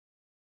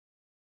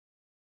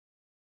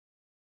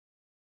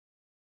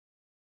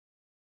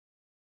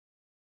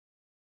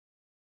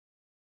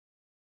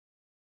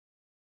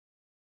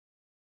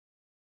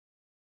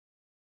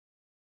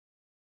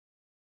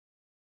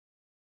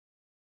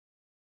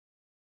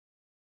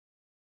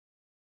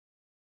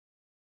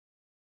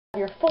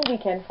Your full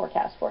weekend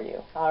forecast for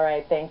you. All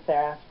right, thanks,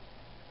 Sarah.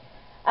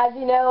 As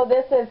you know,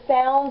 this is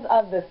Sounds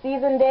of the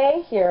Season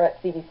Day here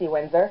at CBC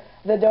Windsor.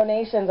 The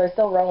donations are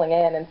still rolling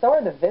in, and so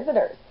are the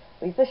visitors.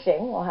 Lisa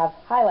Shing will have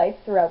highlights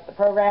throughout the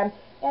program,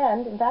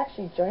 and in fact,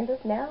 she joins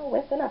us now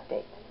with an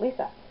update.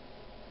 Lisa.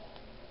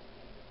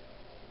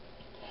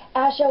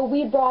 Asha,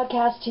 we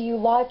broadcast to you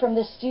live from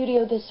the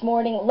studio this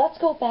morning. Let's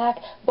go back.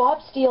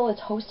 Bob Steele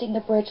is hosting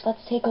the bridge.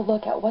 Let's take a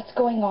look at what's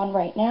going on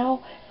right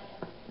now.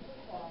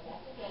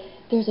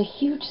 There's a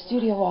huge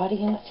studio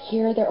audience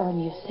here. There are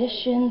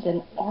musicians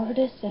and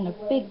artists and a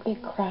big,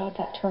 big crowd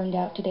that turned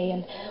out today.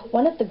 And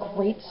one of the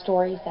great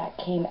stories that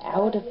came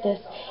out of this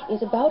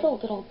is about a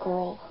little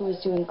girl who is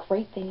doing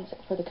great things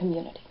for the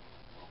community.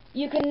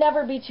 You can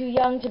never be too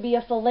young to be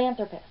a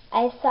philanthropist.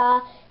 I saw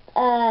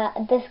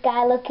this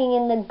guy looking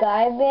in the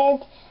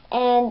garbage,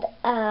 and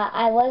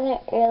I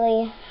wasn't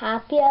really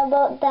happy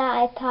about that.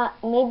 I thought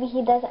maybe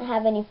he doesn't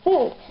have any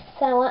food.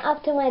 So I went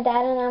up to my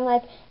dad and I'm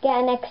like, get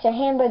an extra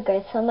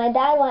hamburger. So my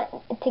dad went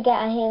to get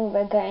a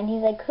hamburger, and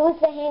he's like, who's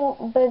the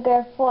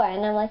hamburger for?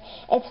 And I'm like,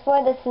 it's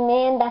for this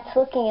man that's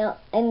looking out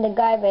in the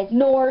garbage.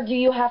 Nor do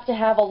you have to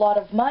have a lot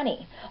of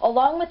money.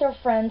 Along with her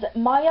friends,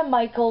 Maya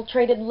Mikhael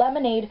traded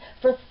lemonade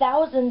for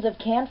thousands of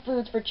canned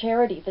foods for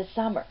charity this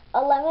summer.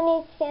 A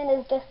lemonade stand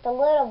is just a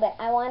little bit.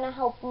 I want to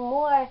help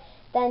more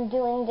than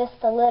doing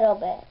just a little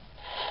bit.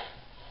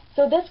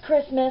 So this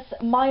Christmas,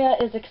 Maya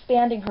is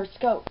expanding her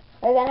scope.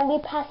 We're going to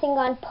be passing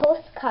on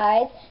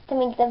postcards to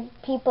make the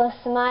people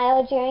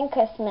smile during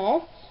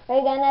Christmas.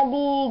 We're going to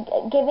be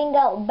giving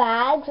out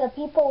bags that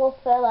people will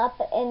fill up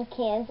in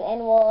cans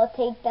and we'll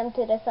take them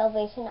to the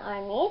Salvation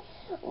Army.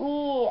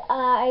 We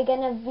are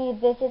going to be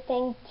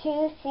visiting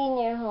 2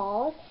 senior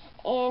homes,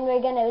 and we're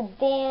going to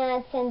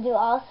dance and do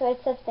all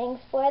sorts of things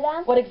for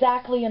them. What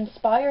exactly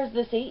inspires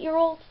this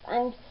 8-year-old?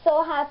 I'm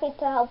so happy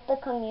to help the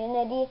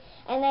community,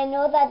 and I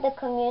know that the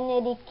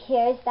community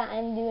cares that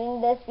I'm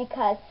doing this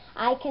because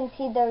I can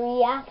see the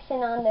reaction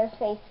on their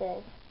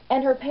faces.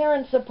 And her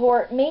parents'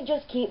 support may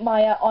just keep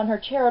Maya on her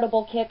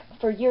charitable kick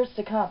for years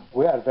to come.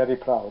 We are very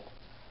proud,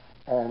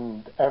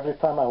 and every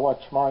time I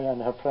watch Maya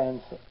and her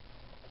friends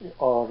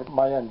or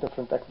Maya in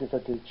different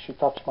activities, she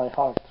touched my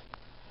heart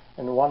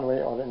in one way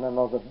or in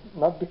another.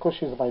 Not because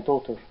she's my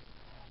daughter,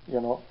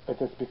 you know,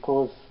 it is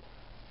because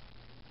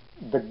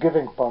the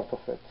giving part of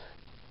it.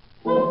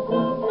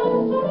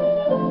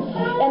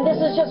 And this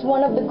is just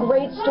one of the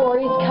great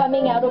stories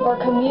coming out of our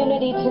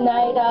community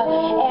tonight.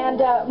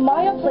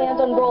 Maya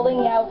plans on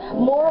rolling out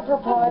more of her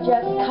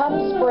projects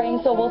come spring,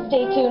 so we'll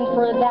stay tuned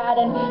for that.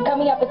 And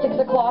coming up at 6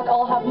 o'clock,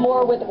 I'll have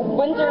more with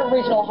Windsor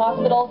Regional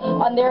Hospital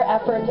on their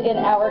efforts in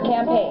our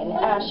campaign.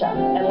 Asha.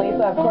 And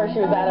Lisa, of course,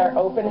 she was at our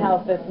open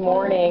house this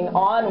morning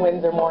on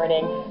Windsor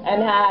Morning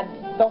and had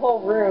the whole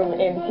room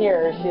in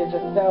tears. She is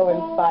just so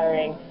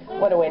inspiring.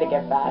 What a way to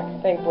give back.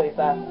 Thanks,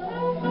 Lisa.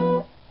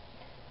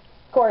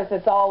 Of course,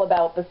 it's all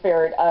about the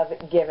spirit of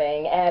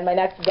giving. And my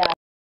next guest.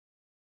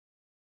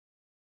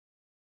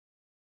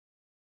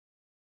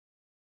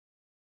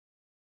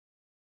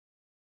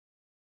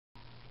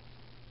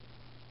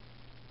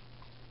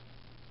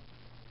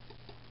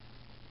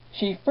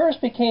 She first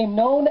became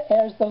known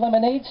as the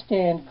lemonade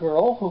stand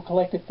girl who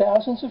collected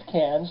thousands of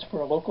cans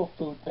for a local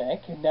food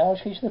bank, and now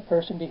she's the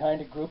person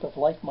behind a group of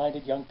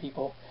like-minded young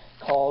people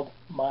called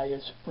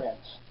Maya's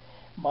Friends.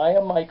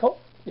 Maya Mikhael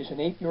is an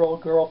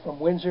 8-year-old girl from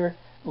Windsor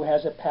who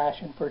has a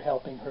passion for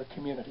helping her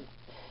community.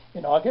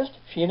 In August,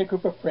 she and a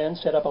group of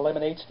friends set up a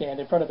lemonade stand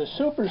in front of the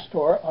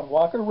Superstore on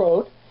Walker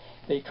Road.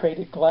 They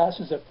traded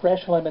glasses of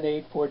fresh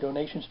lemonade for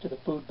donations to the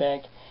food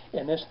bank,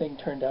 and this thing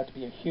turned out to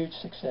be a huge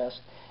success.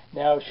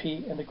 Now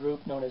she and the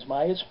group known as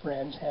Maya's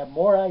Friends have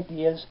more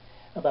ideas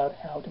about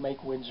how to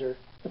make Windsor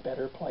a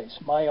better place.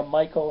 Maya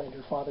Mikhael and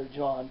her father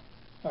John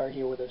are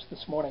here with us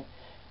this morning.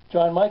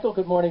 John Mikhael,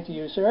 good morning to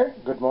you, sir.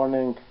 Good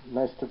morning.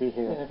 Nice to be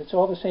here. And if it's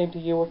all the same to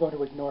you, we're going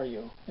to ignore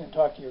you and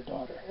talk to your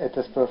daughter. It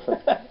is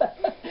perfect.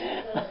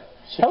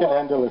 She can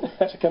handle it.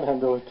 She can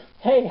handle it.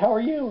 Hey, how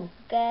are you?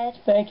 Good.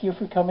 Thank you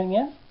for coming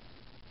in.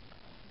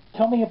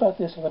 Tell me about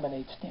this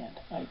lemonade stand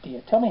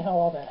idea. Tell me how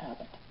all that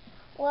happened.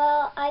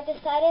 Well, I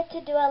decided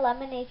to do a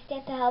lemonade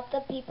stand to help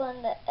the people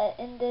in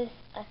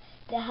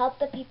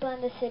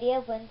the city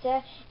of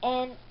Windsor,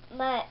 and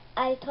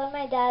I told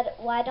my dad,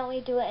 why don't we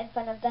do it in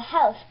front of the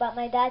house? But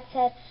my dad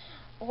said,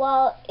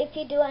 well, if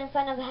you do it in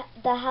front of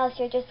the house,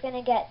 you're just going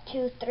to get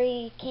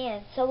 2-3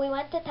 cans. So we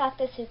went to talk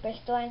to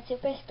Superstore, and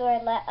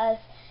Superstore let us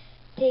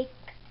take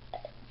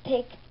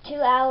 2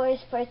 hours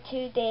for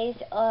 2 days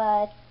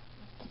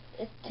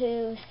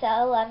to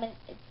sell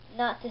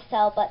not to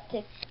sell, but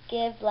to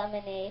give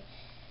lemonade.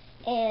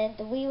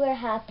 And we were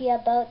happy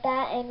about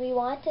that, and we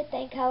want to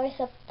thank our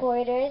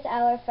supporters,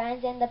 our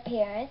friends, and the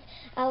parents.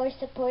 Our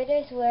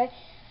supporters were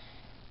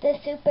the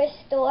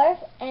Superstore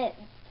and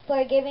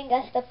for giving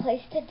us the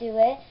place to do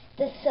it,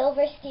 the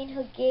Silverstein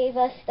who gave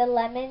us the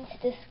lemons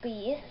to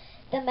squeeze,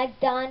 the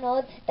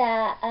McDonald's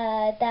that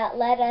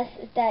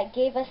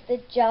gave us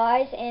the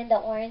jars and the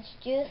orange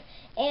juice,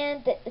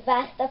 and the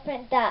Vasta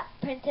Print that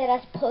printed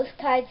us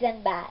postcards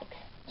and bags.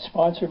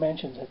 Sponsor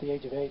mentions at the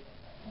age of 8.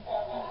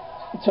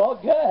 It's all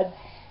good.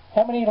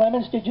 How many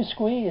lemons did you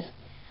squeeze?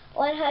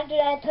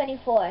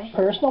 124.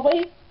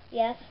 Personally?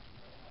 Yes.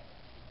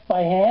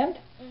 By hand?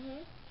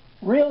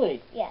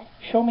 Really? Yes.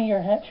 Show me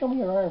your hand. Show me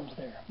your arms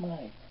there.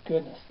 My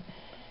goodness.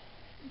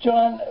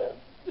 John,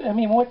 I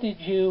mean, what did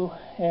you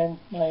and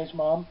Maya's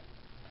mom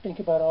think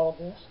about all of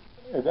this?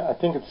 I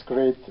think it's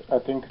great. I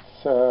think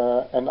it's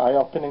an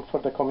eye-opening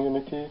for the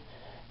community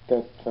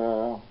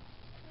that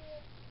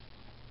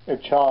a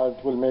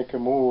child will make a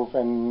move,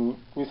 and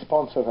we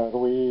sponsor her.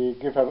 We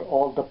give her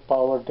all the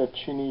power that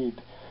she needs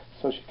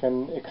so she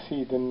can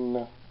exceed in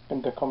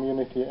the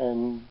community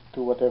and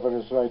do whatever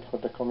is right for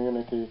the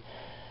community.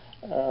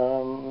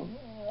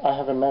 I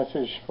have a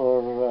message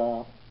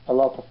for a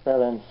lot of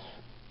parents.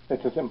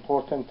 It is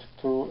important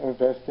to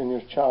invest in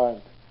your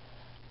child.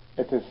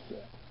 It is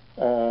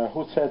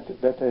who said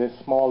that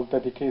a small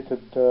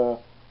dedicated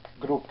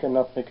group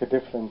cannot make a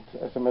difference.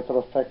 As a matter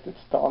of fact,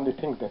 it's the only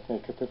thing that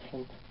makes a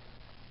difference.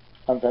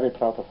 I'm very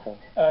proud of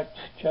her.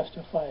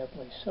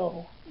 Justifiably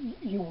so.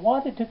 You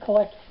wanted to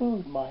collect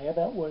food, Maya.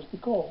 That was the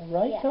goal,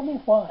 right? Yes. Tell me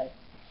why.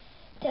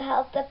 To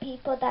help the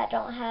people that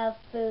don't have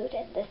food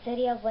in the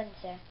city of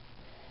Windsor.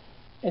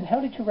 And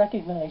how did you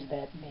recognize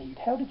that need?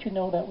 How did you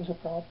know that was a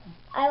problem?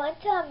 I went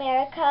to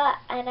America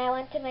and I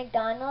went to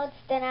McDonald's.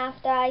 Then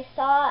after I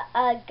saw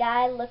a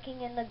guy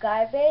looking in the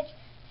garbage,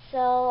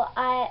 so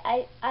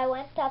I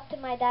went up to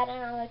my dad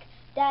and I'm like,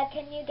 Dad,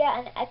 can you get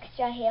an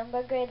extra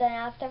hamburger? Then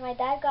after my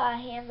dad got a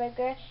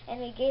hamburger and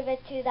we gave it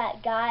to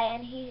that guy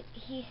and he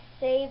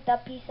saved a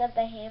piece of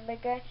the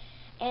hamburger.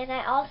 And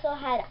I also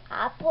had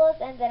apples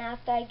and then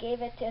after I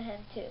gave it to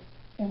him too.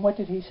 And what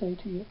did he say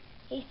to you?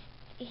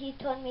 He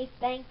told me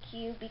thank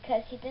you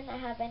because he didn't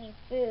have any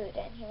food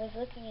and he was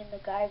looking in the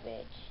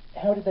garbage.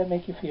 How did that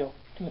make you feel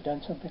to have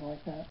done something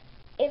like that?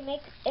 It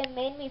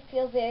made me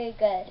feel very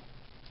good.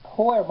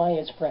 Who are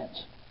Maya's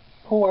friends?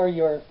 Who are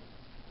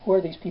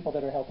these people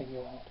that are helping you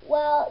out?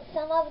 Well,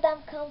 some of them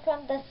come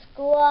from the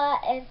school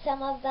and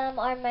some of them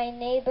are my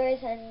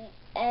neighbors and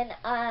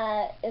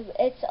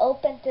it's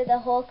open to the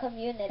whole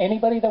community.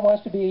 Anybody that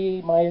wants to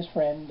be Maya's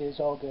friend is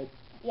all good.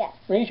 Yes.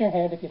 Raise your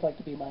hand if you'd like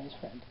to be Maya's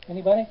friend.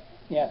 Anybody?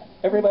 Yeah.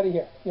 Everybody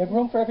here. You have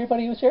room for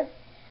everybody who's here?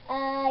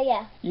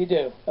 Yeah. You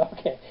do.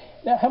 Okay.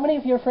 Now, how many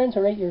of your friends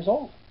are 8 years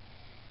old?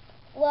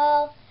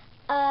 Well,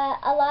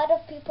 a lot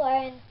of people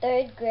are in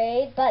 3rd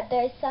grade, but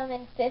there's some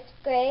in 5th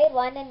grade,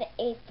 1 in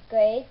 8th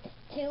grade,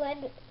 2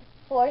 in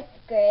 4th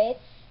grade,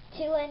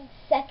 2 in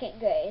 2nd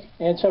grade.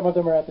 And some of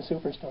them are at the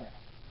superstore,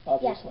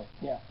 obviously.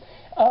 Yeah.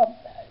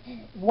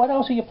 What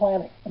else are you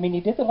planning? I mean,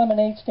 you did the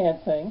lemonade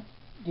stand thing.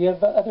 Do you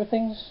have other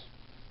things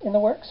in the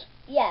works?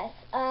 Yes.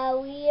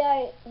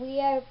 We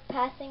are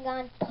passing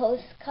on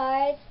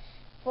postcards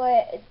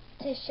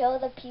to show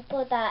the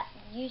people that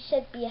you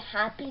should be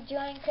happy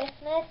during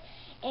Christmas.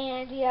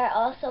 And we are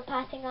also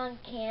passing on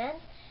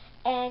cans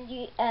and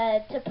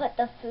to put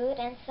the food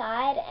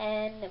inside,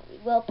 and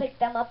we'll pick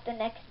them up the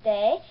next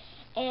day.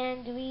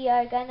 And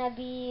we're gonna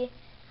be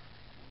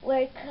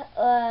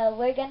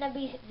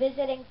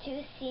visiting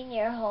 2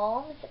 senior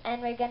homes,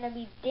 and we're gonna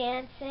be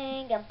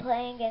dancing and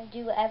playing and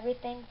do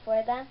everything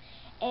for them.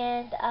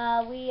 And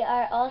we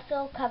are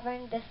also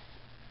covering this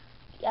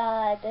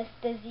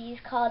disease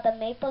called the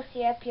maple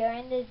syrup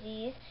urine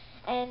disease,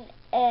 and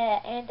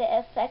it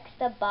affects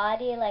the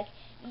body. Like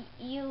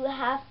you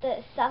have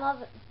to,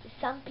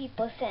 some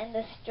people sit in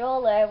the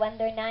stroller when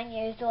they're 9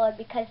 years old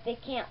because they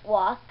can't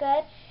walk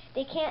good,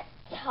 they can't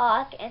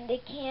talk, and they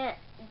can't,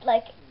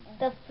 like,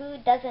 the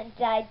food doesn't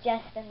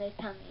digest in their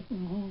tummy.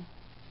 Mm-hmm.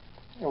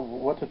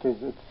 What it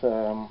is, it's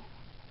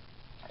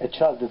a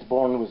child is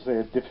born with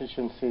a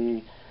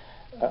deficiency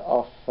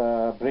of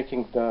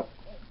breaking the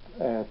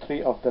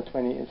 3 of the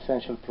 20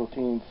 essential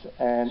proteins,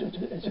 and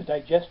So it's a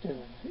digestive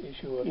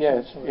issue of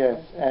yes, some sort, yes,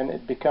 right? and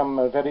it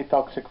becomes very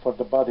toxic for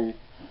the body,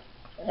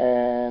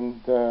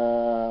 and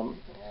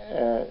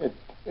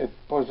it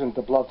poisons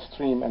the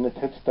bloodstream and it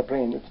hits the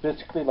brain. It's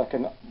basically like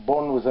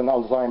born with an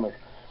Alzheimer,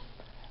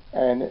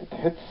 and it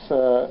hits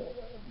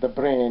the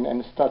brain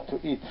and start to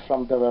eat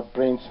from the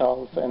brain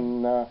cells.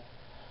 And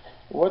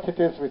what it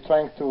is, we're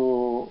trying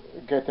to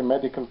get a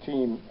medical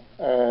team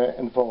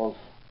involved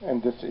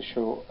in this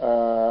issue.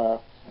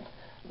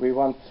 We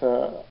want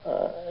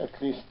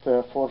at least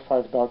 4 or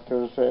 5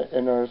 doctors,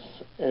 a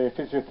nurse, a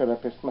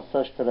physiotherapist,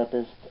 massage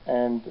therapist,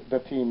 and the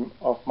team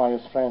of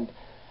Maya's friend.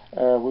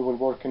 We will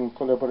work in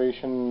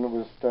collaboration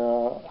with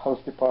the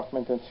health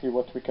department and see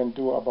what we can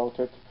do about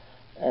it.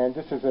 And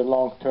this is a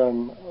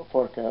long-term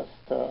forecast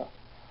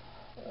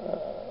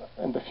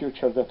in the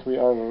future that we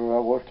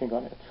are working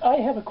on it. I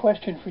have a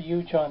question for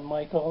you, John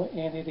Michael,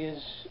 and it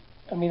is,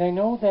 I mean, I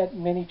know that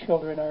many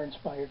children are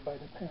inspired by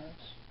their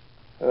parents.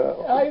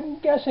 I'm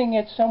guessing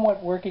it's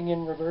somewhat working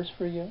in reverse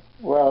for you.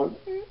 Well,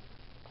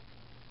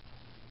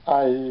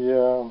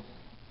 I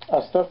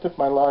started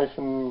my life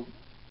in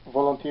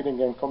volunteering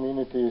and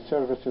community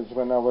services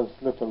when I was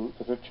little,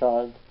 as a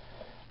child.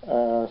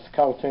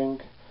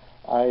 Scouting.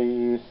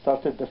 I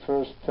started the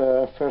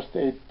first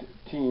aid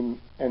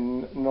team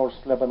in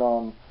North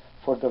Lebanon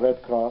for the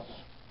Red Cross.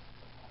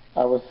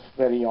 I was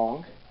very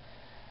young.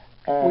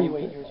 Were you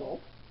 8 years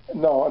old?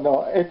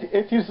 No.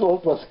 8 years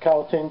old was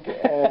scouting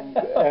and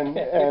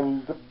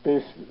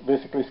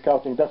basically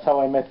scouting. That's how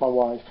I met my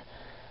wife.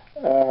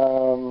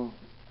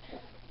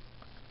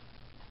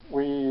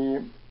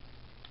 We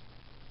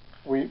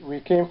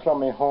came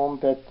from a home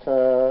that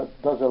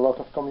does a lot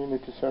of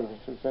community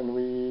services, and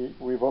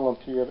we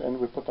volunteer and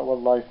we put our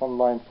life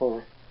online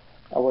for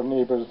our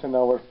neighbors in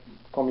our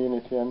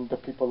community and the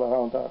people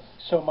around us.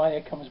 So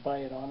Maya comes by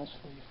it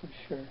honestly, for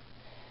sure.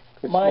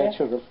 It's Maya,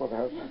 natural for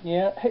her.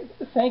 Yeah. Hey,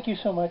 thank you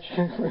so much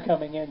for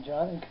coming in,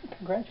 John, and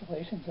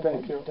congratulations on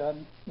what you've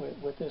done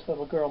with this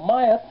little girl.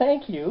 Maya,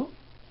 thank you.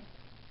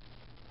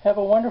 Have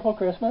a wonderful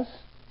Christmas.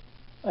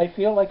 I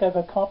feel like I've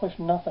accomplished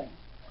nothing.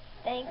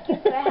 Thank you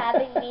for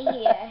having me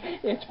here.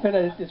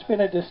 It's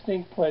been a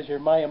distinct pleasure,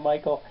 Maya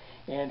Mikhael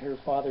and her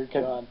father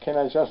John. Can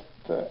I just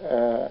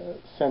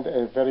send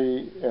a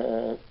very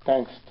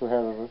thanks to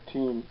her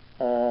team,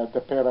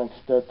 the parents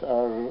that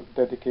are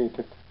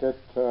dedicated, that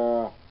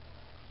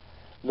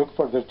look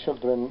for their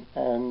children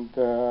and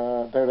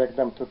direct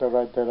them to the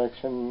right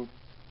direction.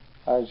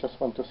 I just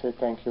want to say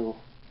thank you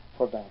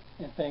for that.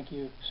 And thank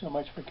you so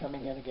much for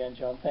coming in again,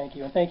 John. Thank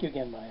you. And thank you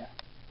again, Maya.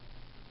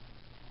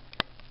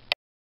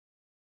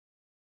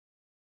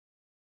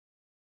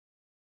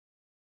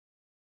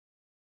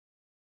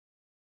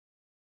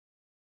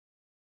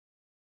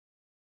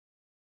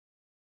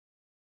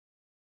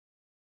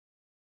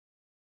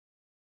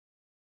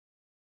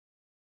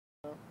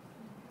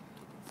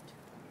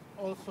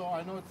 Also,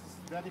 I know it's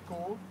very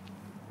cold.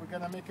 We're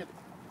gonna make it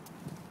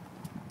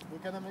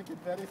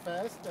very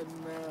fast and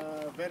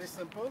very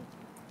simple.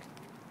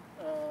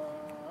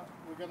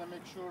 We're gonna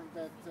make sure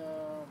that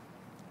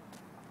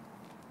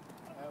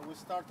we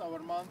start our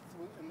month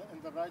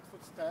in the right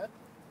footstep.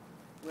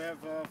 We have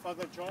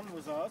Father John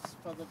with us.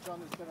 Father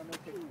John is gonna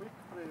make a quick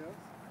prayer,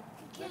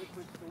 very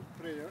quick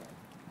prayer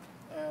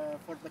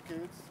for the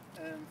kids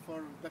and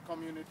for the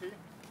community.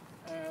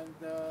 And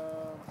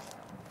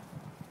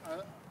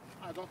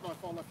I don't know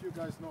if all of you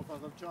guys know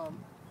Father John.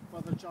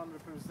 Father John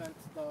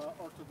represents the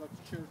Orthodox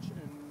Church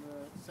in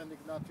St.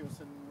 Ignatius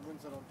in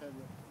Windsor,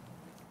 Ontario.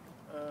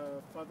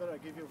 Father, I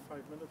give you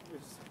 5 minutes,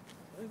 please.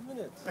 5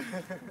 minutes?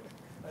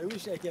 I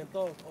wish I can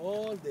talk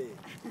all day,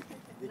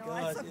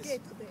 because it's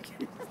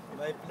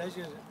my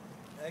pleasure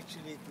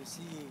actually to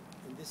see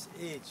in this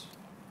age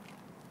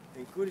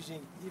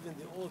encouraging even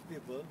the old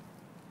people,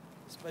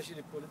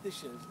 especially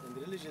politicians and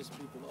religious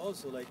people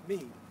also like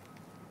me,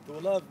 to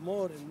love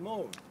more and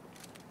more.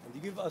 And to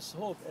give us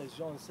hope, as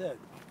John said.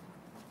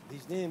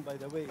 His name, by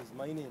the way, is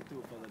my name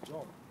too, Father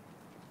John,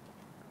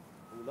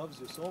 who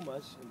loves you so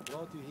much and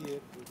brought you here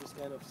for this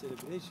kind of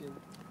celebration.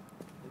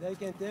 And I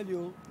can tell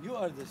you, you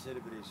are the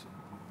celebration.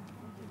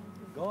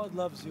 God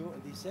loves you,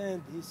 and He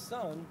sent His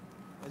Son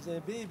as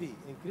a baby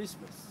in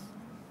Christmas.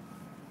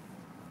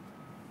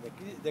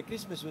 The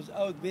Christmas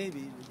without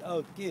babies,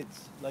 without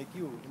kids like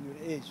you in your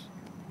age,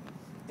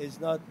 is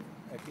not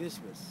a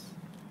Christmas.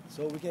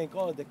 So we can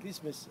call it the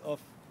Christmas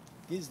of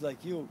kids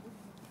like you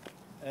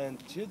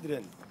and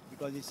children,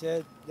 because He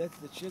said, let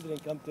the children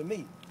come to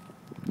me,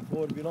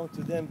 for belong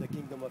to them the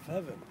kingdom of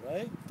heaven,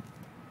 right?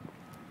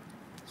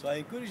 So I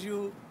encourage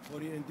you for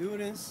your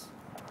endurance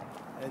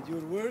and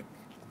your work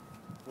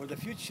for the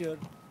future,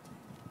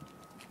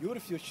 your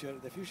future,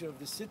 the future of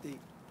the city,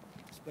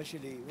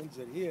 especially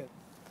Windsor here.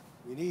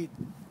 We need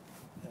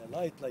a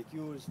light like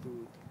yours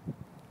to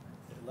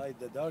light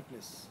the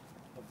darkness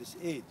of this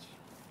age.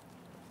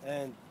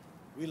 And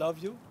we love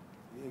you,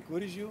 we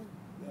encourage you,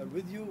 we are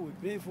with you, we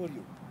pray for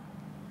you.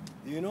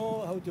 Do you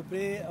know how to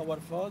pray Our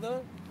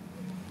Father?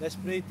 Let's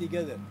pray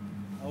together.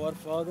 Our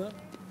Father,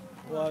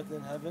 who art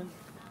in heaven,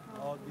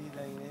 hallowed be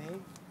thy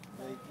name,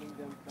 thy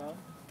kingdom come,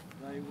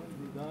 thy will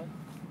be done,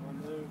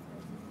 on earth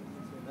as it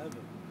is in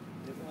heaven.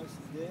 Give us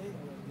today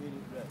our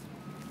daily bread.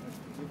 And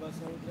forgive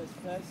us our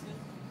trespasses,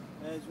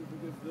 as we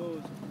forgive those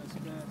who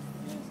trespass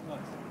against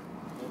us.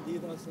 Don't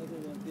lead us into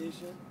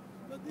temptation,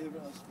 but deliver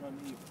us from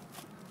evil.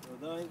 For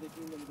thine the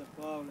kingdom, the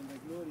power, and the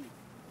glory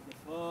of the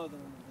Father,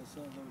 and of the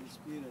Son, and of the Holy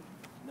Spirit,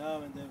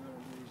 now and ever,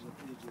 and the age of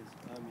ages.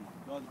 Amen.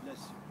 God bless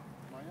you.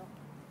 Maya?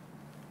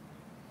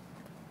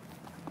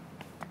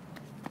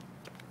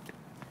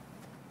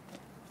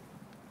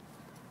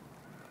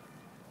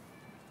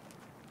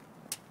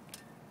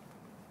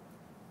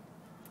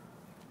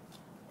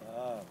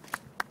 Wow.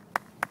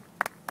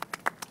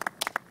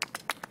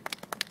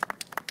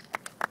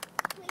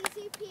 Please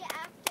repeat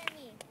after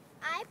me.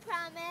 I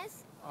promise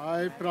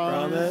I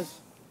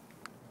promise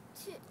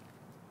to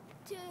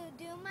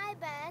do my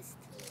best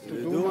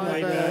to do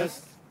my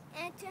best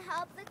and to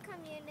help the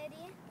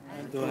community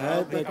and to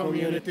help the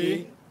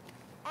community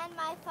and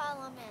my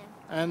fellow men.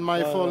 and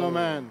my fellow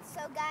man.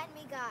 So guide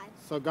me, God.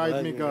 So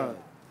guide me, God.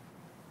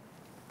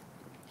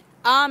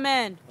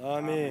 Amen.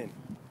 Amen.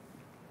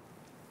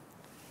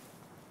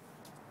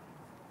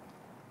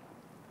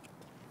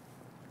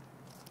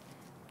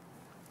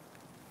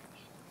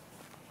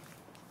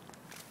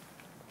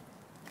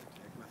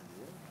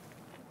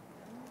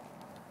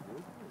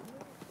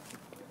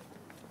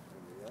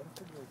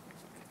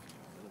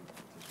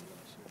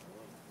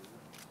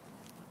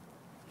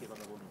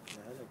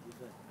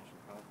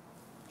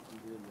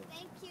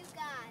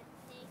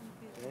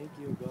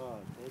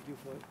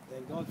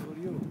 Thank God for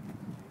you.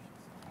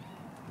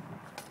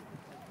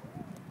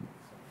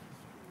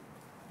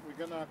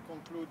 We're gonna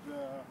conclude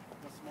the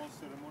small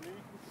ceremony.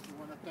 We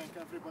want to thank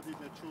everybody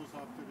that shows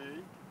up today.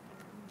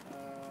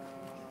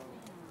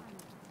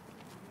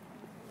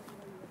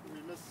 We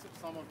miss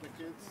some of the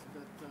kids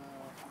that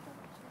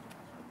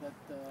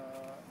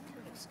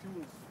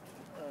excuse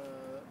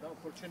the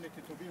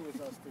opportunity to be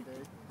with us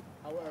today.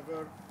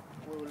 However,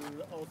 we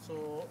will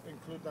also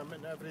include them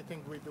in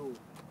everything we do.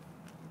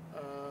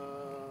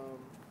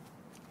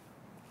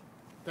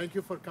 Thank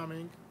you for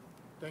coming.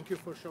 Thank you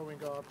for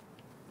showing up.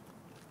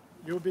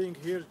 You being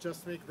here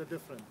just make the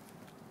difference.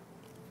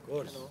 Of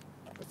course. You know,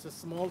 it's a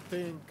small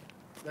thing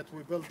that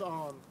we build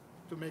on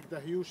to make the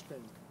huge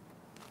thing.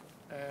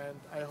 And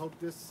I hope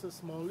this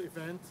small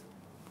event,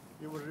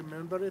 you will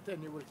remember it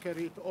and you will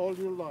carry it all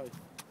your life.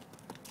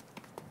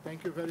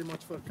 Thank you very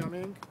much for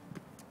coming.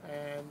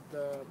 And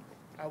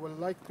I would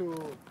like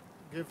to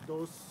give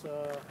those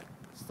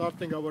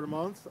starting our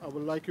month. I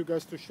would like you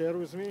guys to share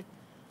with me.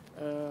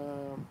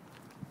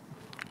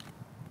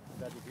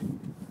 Daddy, give it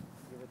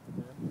to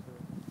them.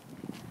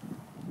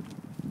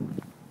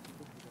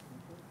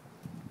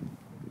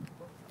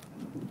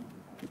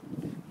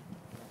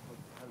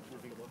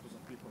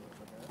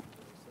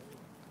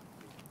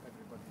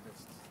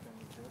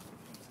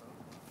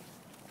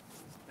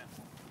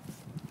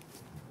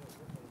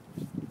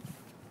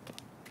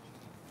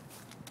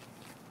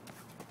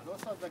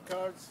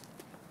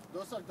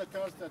 Those are the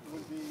cards that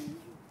will be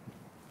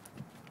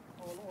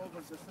all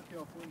over the city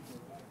of Windsor.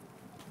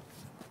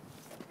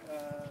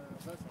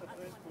 That's the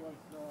print was,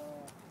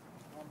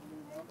 I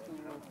believe, up to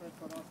print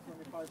around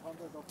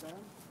 2,500 of them.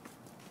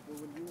 We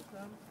will use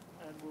them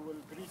and we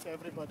will greet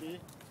everybody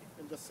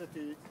in the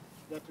city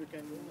that we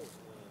can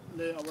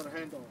lay our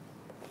hand on.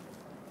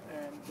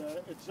 And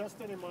it's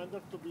just a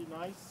reminder to be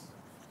nice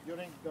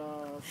during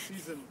the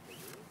season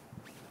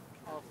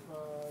of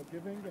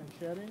giving and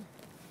sharing,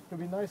 to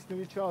be nice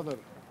to each other.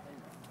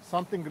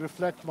 Something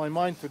reflected my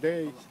mind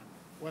today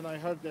when I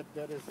heard that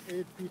there is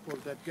 8 people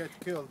that get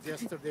killed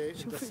yesterday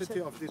in the city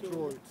of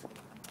Detroit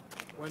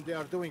when they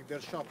are doing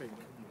their shopping.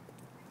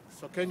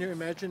 So can you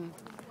imagine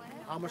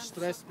how much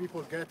stress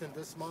people get in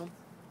this month?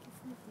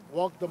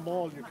 Walk the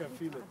mall, you can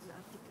feel it.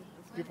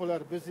 People are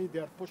busy, they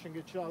are pushing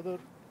each other.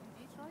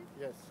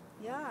 Yes.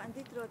 Yeah, and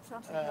Detroit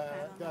something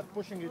they are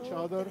pushing each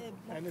other,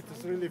 and it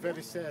is really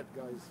very sad,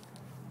 guys.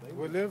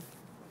 We live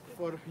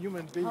for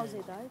human beings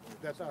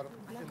that are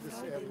in this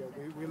area.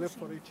 We live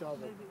for each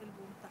other.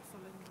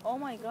 Oh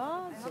my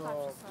God.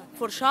 So,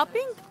 For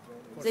shopping?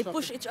 for They shopping.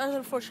 push each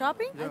other for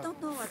shopping? Yeah. I don't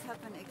know what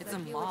happened exactly. It's a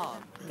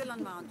mob.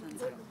 Dillon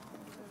Mountains.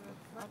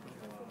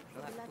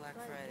 Black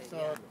Friday.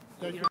 So,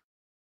 thank you.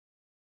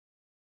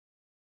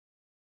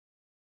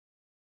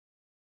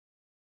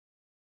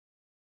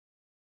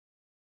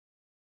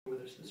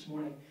 With us this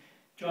morning.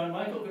 John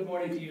Michael, good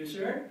morning to you,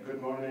 sir.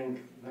 Good morning.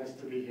 Nice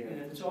to be And here.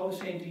 if it's all the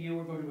same to you,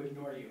 we're going to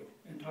ignore you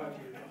and talk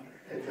to your daughter.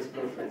 It is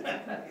perfect.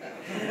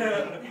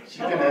 She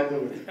can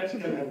handle it. That's She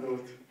can good. handle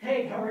it.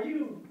 Hey, how are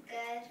you?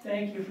 Good.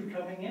 Thank you for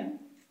coming in.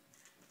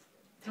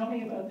 Tell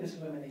me about this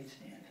lemonade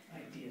stand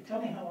idea.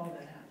 Tell me how all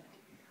that happened.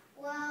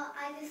 Well,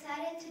 I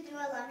decided to do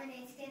a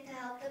lemonade stand to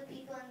help the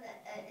people in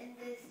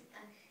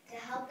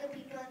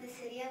the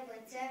city of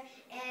Windsor,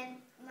 and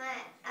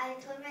I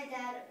told my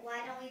dad,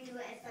 why don't we do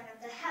it in front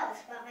of the house?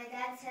 But my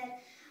dad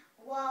said,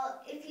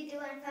 well, if you do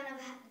it in front of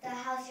the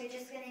house, you're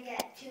just going to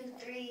get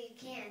 2-3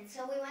 cans.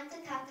 So we went to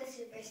talk to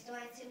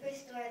Superstore, and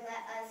Superstore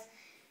let us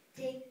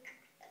take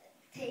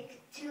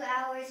 2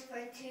 hours for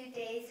 2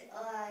 days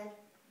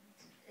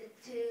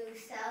to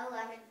sell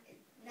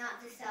not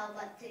to sell,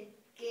 but to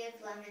give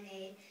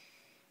lemonade.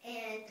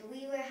 And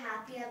we were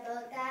happy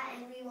about that,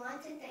 and we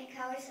want to thank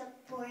our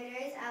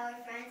supporters, our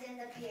friends, and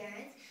the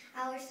parents.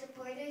 Our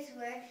supporters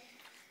were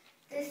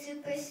the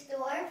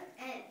Superstore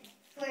and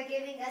for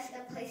giving us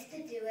the place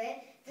to do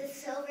it, the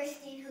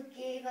Silverstein who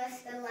gave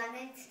us the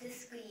lemons to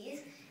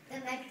squeeze, the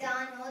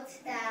McDonald's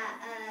that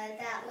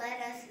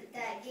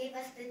gave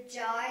us the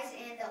jars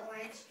and the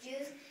orange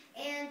juice,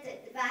 and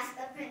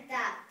Basta Print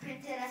that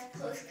printed us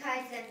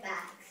postcards and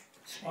bags.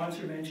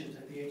 Sponsor mentions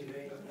at the age of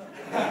 8.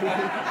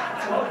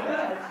 It's all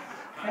good.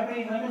 How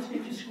many lemons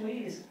did you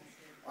squeeze?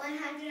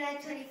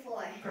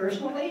 124.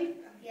 Personally?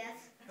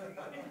 Yes.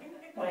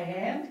 By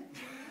hand?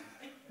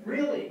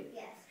 Really?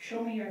 Yes.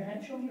 Show me your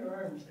hand. Show me your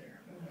arms there.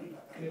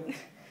 Good.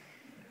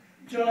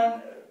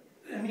 John,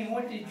 I mean,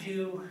 what did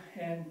you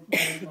and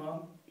my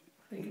mom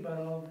think about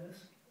all of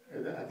this?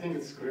 I think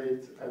it's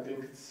great. I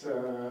think it's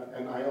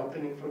an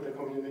eye-opening for the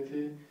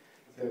community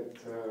that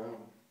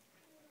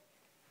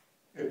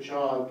a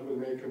child will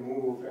make a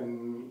move,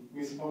 and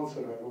we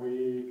sponsor her.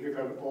 We give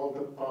her all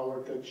the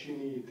power that she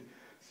needs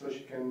so she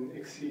can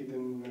exceed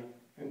in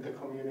the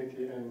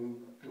community and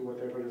do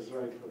whatever is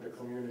right for the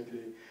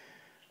community.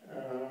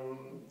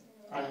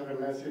 I have a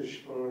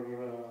message for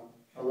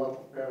a lot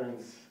of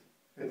parents.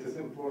 It is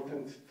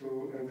important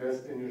to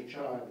invest in your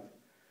child.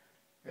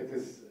 It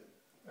is,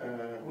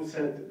 who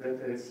said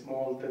that a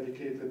small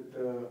dedicated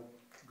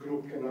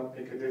group cannot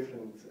make a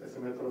difference. As a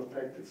matter of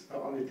fact, it's the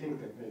only thing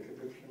that makes a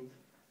difference.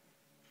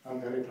 I'm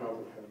very proud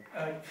of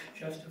her.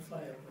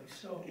 Justifiably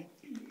so.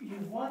 You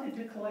wanted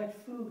to collect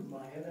food,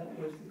 Maya. That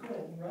was the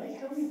goal, right?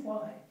 Tell me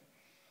why.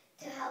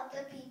 To help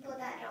the people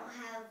that don't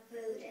have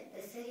food in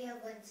the city of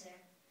Windsor.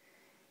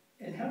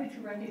 And how did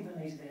you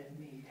recognize that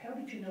need? How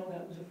did you know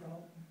that was a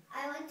problem?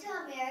 I went to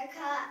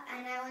America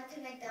and I went to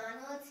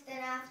McDonald's.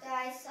 Then after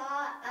I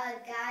saw a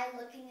guy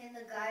looking in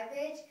the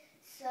garbage,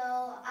 so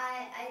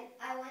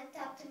I went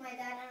up to my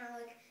dad and I'm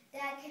like,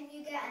 Dad, can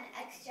you get an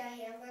extra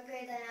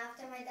hamburger? Then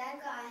after my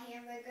dad got a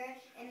hamburger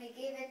and we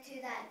gave it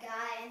to that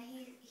guy and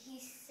he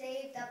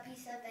saved a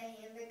piece of the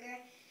hamburger.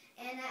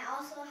 And I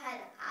also had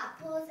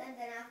apples and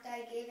then after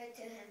I gave it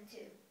to him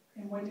too.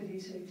 And what did he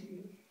say to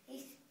you?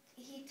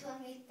 He told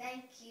me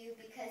thank you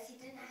because he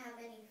didn't have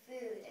any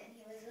food and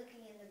he was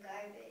looking in the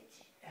garbage.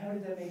 How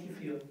did that make you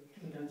feel to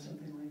have done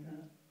something like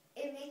that?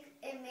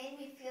 It made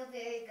me feel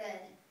very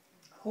good.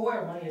 Who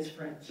are Maya's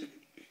friends?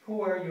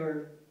 Who are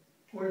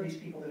these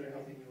people that are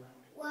helping you out?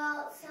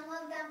 Well, some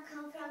of them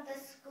come from the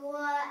school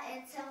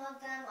and some of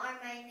them are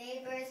my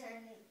neighbors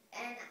and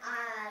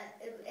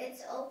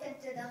it's open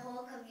to the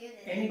whole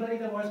community. Anybody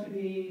that wants to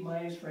be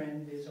Maya's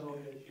friend is all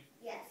good.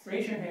 Yes.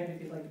 Raise your hand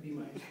if you'd like to be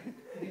Maya's friend.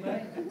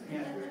 Anybody?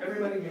 Yeah,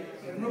 everybody. You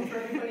have room for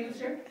everybody who's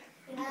here?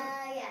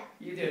 Yeah.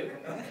 You do?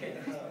 Okay.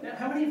 Now,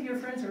 how many of your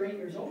friends are 8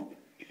 years old?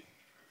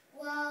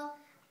 Well,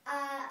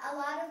 a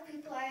lot of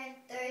people are in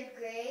 3rd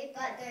grade,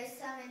 but there's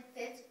some in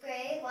 5th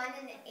grade, 1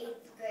 in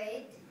 8th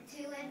grade,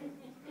 2 in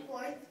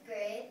 4th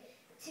grade,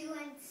 2 in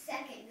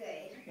 2nd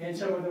grade. And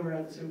some of them are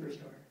at the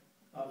superstore,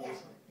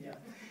 obviously. Yeah.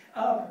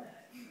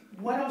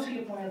 What else are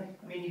you planning?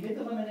 I mean, you did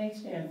the lemonade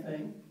stand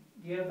thing.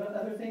 Do you have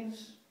other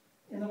things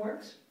in the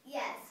works?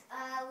 Yes,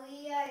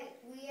 we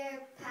are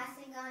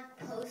passing on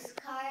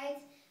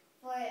postcards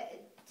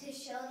to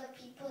show the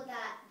people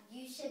that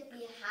you should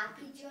be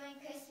happy during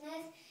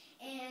Christmas,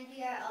 and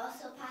we are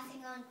also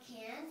passing on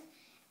cans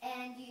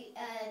and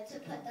to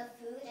put the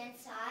food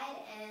inside,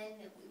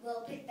 and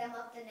we'll pick them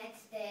up the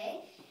next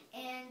day.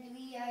 And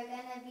we are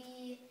gonna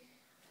be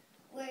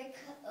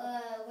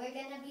we're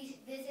gonna be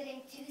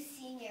visiting 2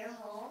 senior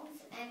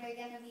homes, and we're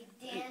gonna be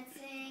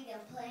dancing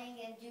and playing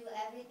and do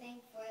everything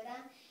for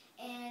them.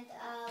 And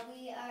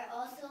we are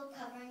also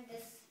covering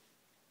this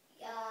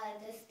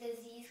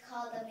disease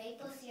called the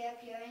maple syrup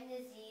urine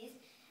disease,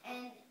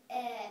 and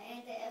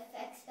it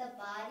affects the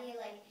body.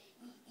 Like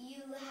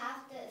you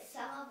have to,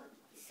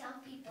 some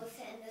people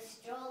sit in the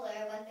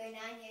stroller when they're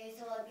 9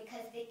 years old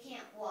because they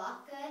can't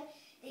walk good,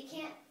 they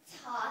can't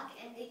talk,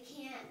 and they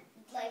can't,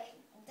 like,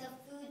 the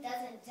food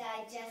doesn't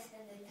digest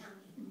in the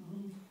tummy.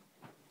 Mm-hmm.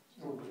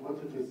 So what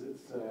it is,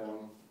 it's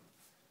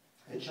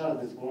a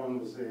child is born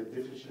with a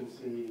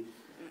deficiency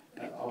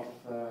of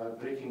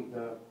breaking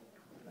the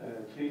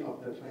 3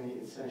 of the 20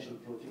 essential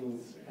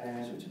proteins,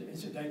 and So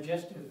it's a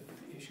digestive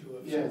issue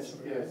of yes, some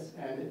sort. yes,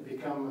 and it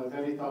becomes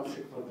very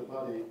toxic for the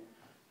body,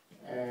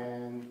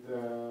 and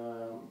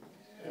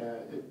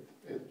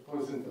it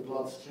poisons the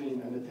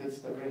bloodstream and it hits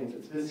the brain.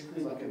 It's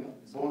basically like a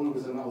born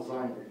with an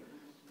Alzheimer,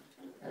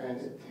 and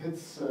it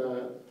hits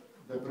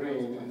the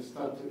brain and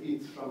start to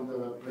eat from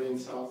the brain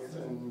cells.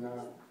 And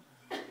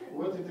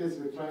what it is,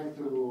 we're trying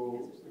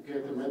to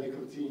get a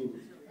medical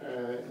team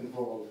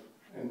involved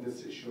in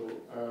this issue.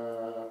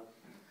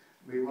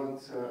 We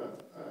want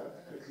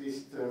at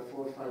least 4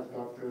 or 5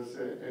 doctors,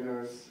 a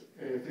nurse,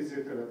 a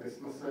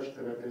physiotherapist, massage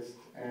therapist,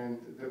 and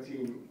the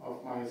team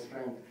of Maya's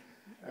friend.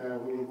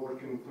 We will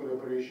work in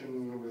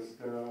collaboration with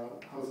the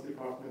health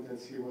department and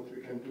see what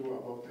we can do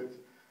about it.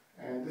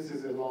 And this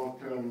is a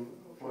long-term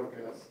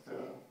forecast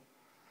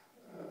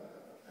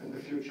in the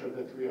future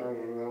that we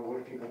are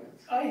working on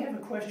it. I have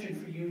a question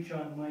for you,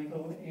 John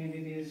Michael, and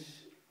it is,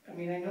 I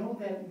mean, I know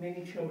that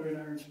many children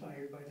are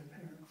inspired by their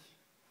parents.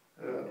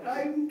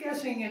 I'm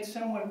guessing it's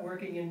somewhat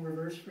working in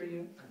reverse for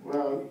you.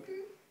 Well,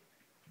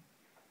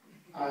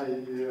 I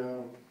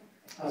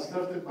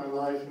started my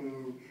life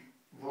in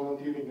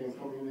volunteering in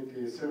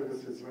community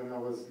services when I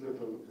was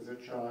little, as a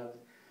child.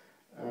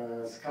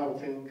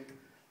 Scouting.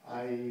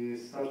 I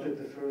started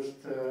the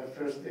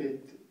first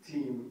aid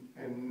team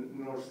in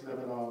North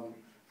Lebanon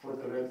for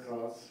the Red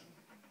Cross.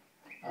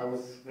 I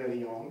was very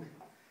young.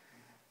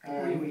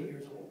 Were you 8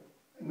 years old?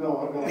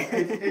 No,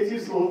 8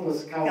 years old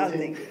was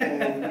scouting,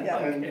 and, Yeah.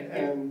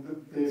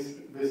 and this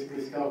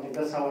basically scouting.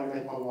 That's how I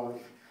met my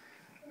wife.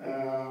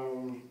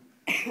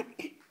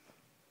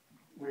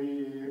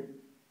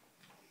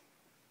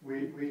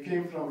 We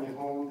came from a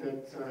home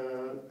that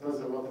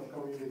does a lot of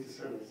community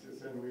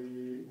services, and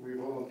we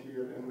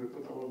volunteer and we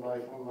put our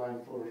life online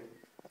for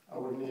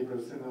our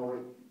neighbors in our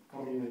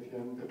community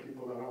and the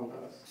people around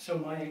us. So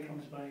Maya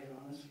comes by it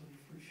honestly,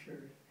 for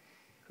sure.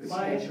 It's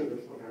Maya, natural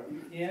for her.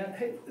 yeah,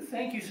 hey,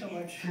 thank you so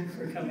much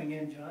for coming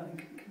in, John,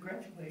 and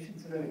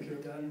congratulations on what Thank you.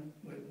 you've done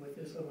with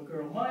this little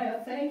girl. Maya,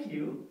 thank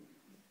you.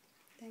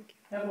 Thank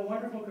you. Have a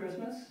wonderful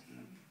Christmas.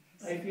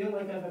 I feel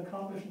like I've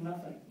accomplished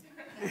nothing.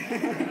 It's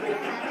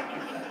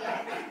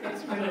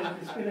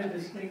been a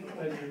distinct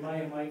pleasure,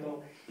 Maya,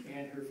 Michael,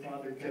 and her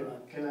father,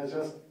 John. Can I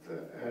just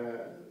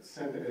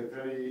send a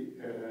very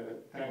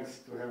thanks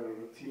to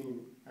her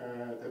team,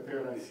 the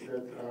parents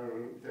that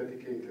are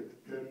dedicated,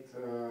 that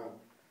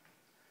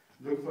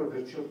look for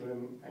the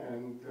children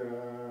and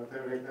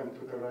direct them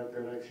to the right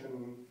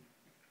direction.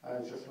 I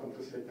just want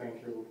to say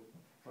thank you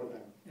for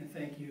them. And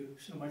thank you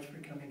so much for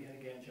coming in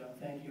again, John.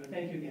 Thank you. And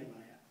thank you again, Maya.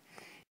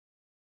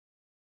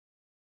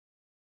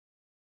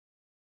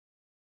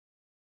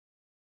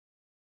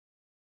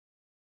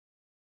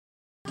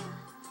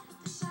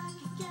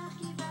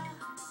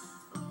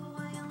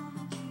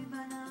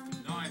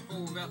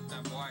 Ouverte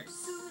ta boîte.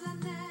 Sous la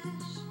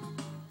neige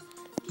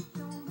qui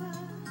tombe,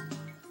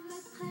 le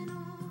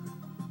traîneau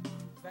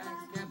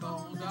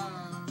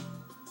vagabondeur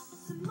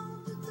se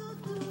monte tout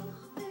autour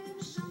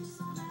d'une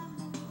chanson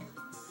d'amour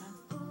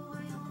au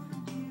royaume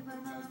du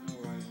bonhomme.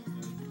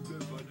 Le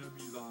bonhomme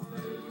hiver.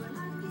 Le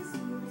voilà qui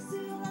sourit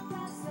sur la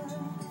place,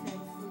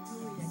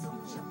 son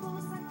chapeau,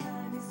 sa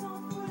canne et son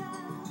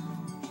foulard.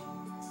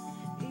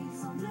 Il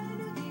semble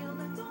nous dire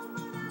de ton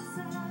menace,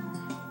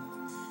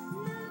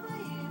 ne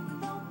voyez-vous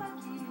donc pas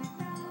qu'il est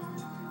tard?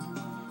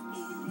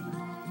 Il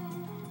vivrait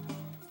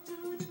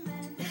tout de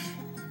même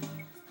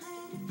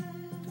près du feu.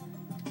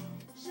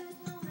 Je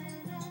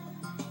t'emmène,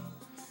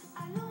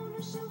 allons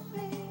nous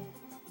chauffer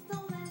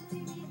dans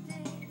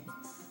l'intimité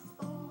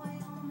au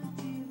royaume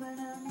du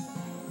bonhomme.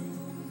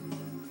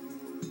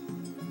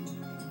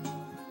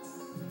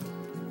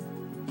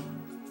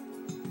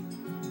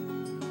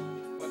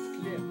 Pas de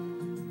clip.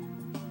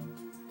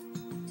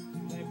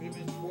 T'as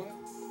imprimé de quoi?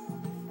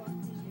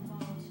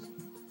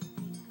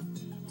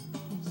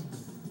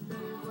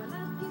 Le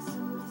voilà qui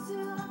sourit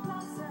sur la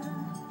place,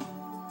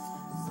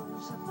 son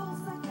chapeau,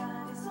 sa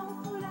canne et son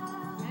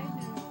foulard.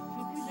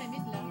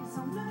 Il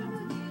semble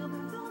nous dire de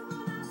ton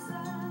menace,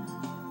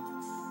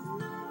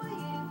 ne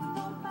voyez-vous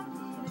donc pas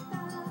qu'il est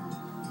tard?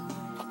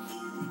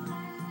 Il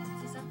vivrait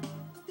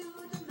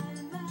tout de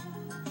même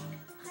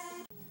près.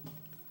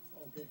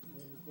 Okay,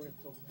 we're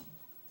talking.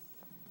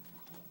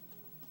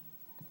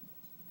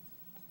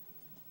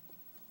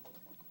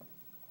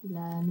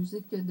 La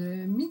musique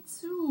de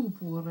Mitsu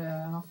pour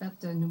en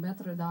fait nous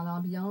mettre dans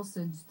l'ambiance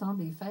du temps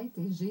des fêtes.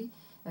 Et j'ai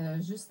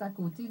juste à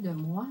côté de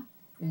moi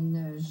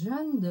une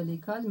jeune de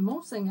l'école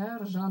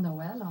Monseigneur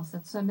Jean-Noël en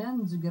cette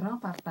semaine du grand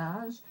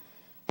partage,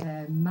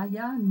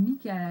 Maya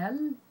Mikhael,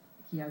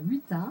 qui a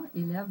 8 ans,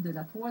 élève de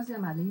la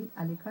 3e année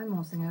à l'école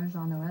Monseigneur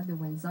Jean-Noël de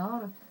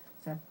Windsor,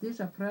 fait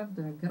déjà preuve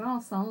d'un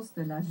grand sens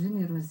de la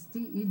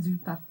générosité et du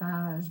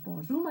partage.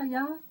 Bonjour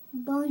Maya.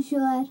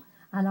 Bonjour.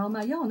 Alors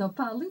Maya, on a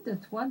parlé de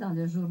toi dans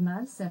le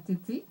journal cet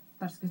été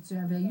parce que tu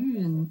avais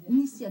eu une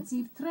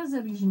initiative très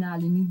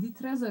originale, une idée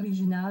très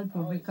originale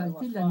pour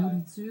récolter de la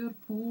nourriture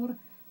pour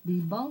des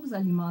banques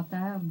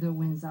alimentaires de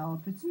Windsor.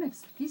 Peux-tu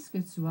m'expliquer ce que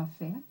tu as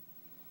fait?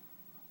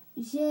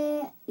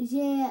 Je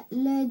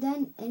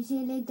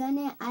les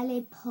donné à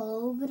les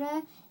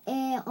pauvres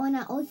et on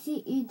a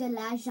aussi eu de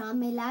l'argent,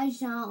 mais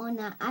l'argent, on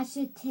a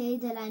acheté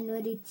de la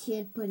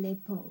nourriture pour les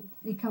pauvres.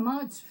 Et comment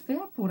as-tu fait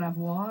pour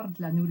avoir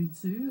de la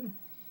nourriture?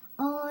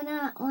 On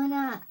a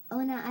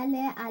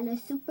allé à le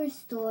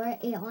superstore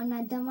et on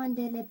a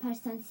demandé les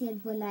personnes si elles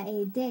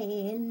voulaient aider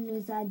et elle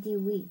nous a dit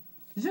oui.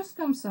 Juste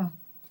comme ça?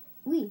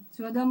 Oui,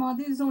 Tu as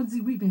demandé, ils ont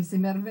dit oui, bien c'est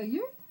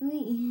merveilleux.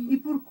 oui. Et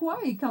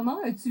pourquoi et comment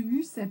as-tu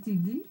eu cette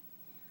idée?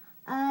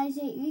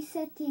 J'ai eu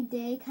cette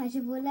idée quand je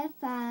voulais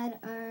faire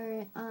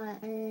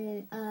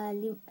un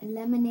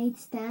lemonade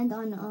stand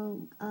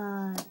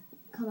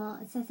comment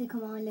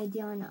on le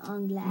dit en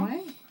anglais.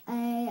 Ouais.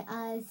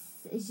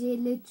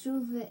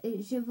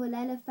 Je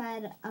voulais le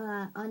faire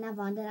en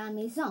avant de la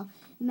maison.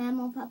 Mais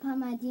mon papa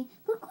m'a dit,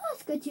 pourquoi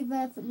est-ce que tu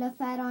veux le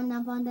faire en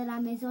avant de la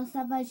maison?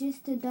 Ça va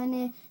juste te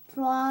donner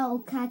 3 ou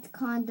 4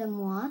 camps de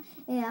moi.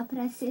 Et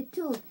après, c'est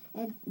tout.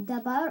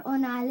 D'abord,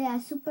 on est allé à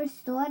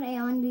Superstore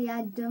et on lui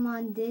a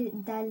demandé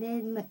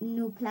d'aller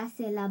nous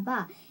placer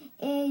là-bas.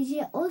 Et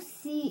j'ai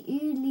aussi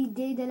eu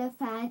l'idée de le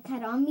faire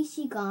car en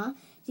Michigan,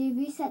 j'ai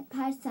vu cette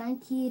personne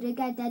qui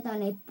regardait dans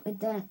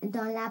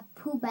la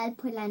poubelle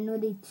pour la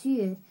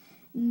nourriture.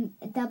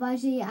 D'abord,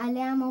 j'ai allé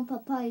à mon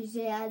papa et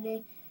j'ai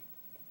allé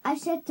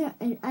achète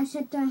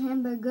un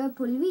hamburger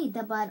pour lui.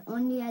 D'abord, on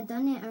lui a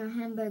donné un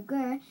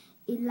hamburger.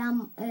 Il a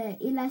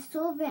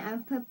sauvé un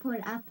peu pour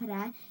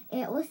après.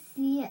 Et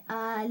aussi,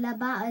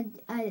 là-bas,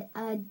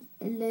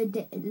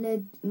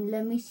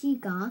 le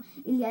Michigan,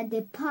 il y a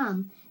des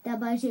pommes.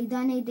 D'abord, j'ai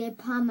donné mes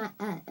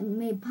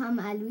pommes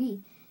à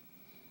lui.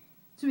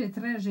 Tu es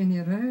très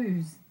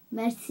généreuse.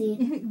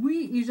 Merci.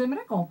 Oui, et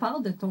j'aimerais qu'on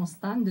parle de ton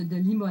stand de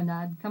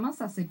limonade. Comment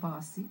ça s'est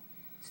passé?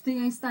 Tu t'es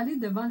installé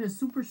devant le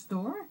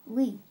Superstore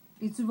Oui,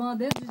 et tu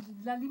vendais de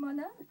la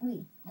limonade?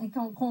 oui. Et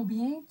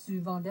combien tu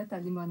vendais ta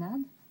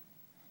limonade?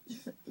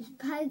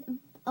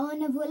 On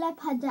ne voulait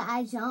pas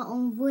d'argent,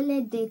 on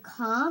voulait des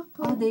camps.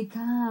 Ah, des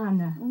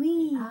cannes.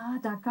 Oui, Ah,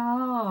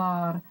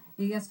 d'accord.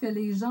 Et est-ce que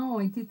les gens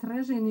ont été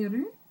très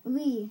généreux?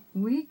 Oui,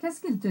 Oui,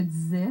 qu'est-ce qu'ils te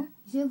disaient?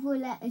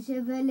 je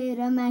veux les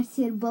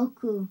remercier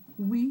beaucoup.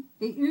 Oui.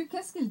 Et eux,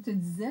 qu'est-ce qu'ils te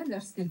disaient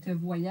lorsqu'ils te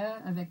voyaient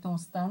avec ton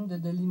stand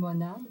de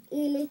limonade?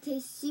 Ils étaient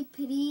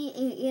surpris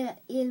et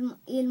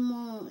ils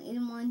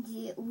m'ont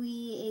dit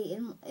oui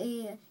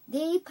et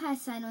des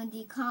personnes ont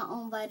dit quand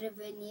on va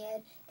revenir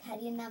car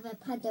ils n'avaient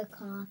pas de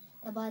camp.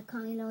 D'abord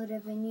quand ils ont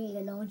revenu,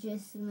 ils ont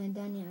juste me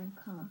donné un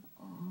camp.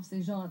 Oh,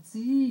 c'est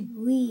gentil.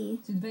 Oui,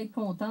 Tu devais être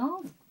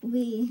contente.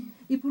 oui.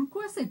 Et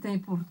pourquoi c'est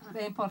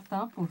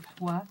important pour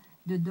toi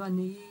de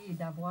donner et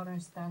d'avoir un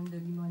stand de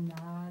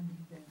limonade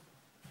et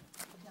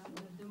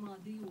de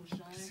demander aux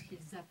gens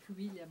qu'ils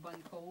appuient les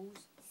bonnes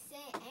causes?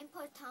 C'est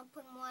important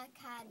pour moi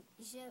car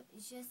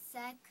je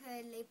sais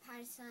que les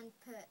personnes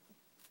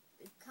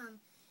comme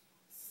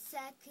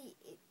c'est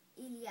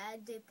qu'il y a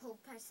des pauvres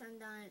personnes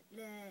dans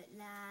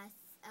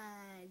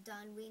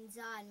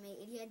Windsor, mais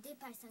il y a des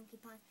personnes qui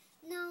pensent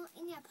non,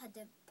 il n'y a pas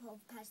de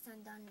pauvres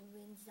personnes dans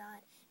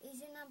Windsor et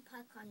je n'aime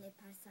pas quand les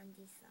personnes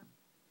disent ça.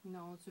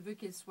 Non, tu veux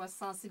qu'ils soient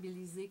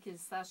sensibilisés, qu'ils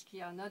sachent qu'il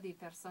y en a des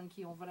personnes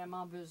qui ont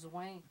vraiment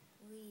besoin.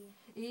 Oui.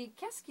 Et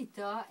qu'est-ce qui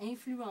t'a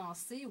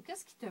influencé ou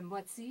qu'est-ce qui te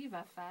motive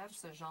à faire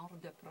ce genre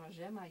de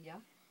projet,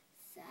 Maya?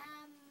 Ça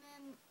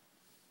me...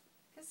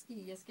 Est-ce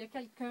qu'il y a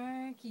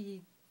quelqu'un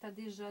qui t'a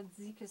déjà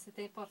dit que c'est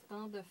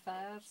important de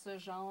faire ce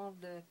genre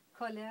de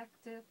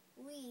collecte?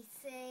 Oui,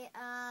 c'est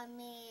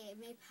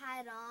mes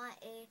parents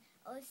et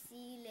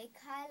aussi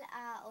l'école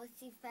a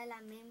aussi fait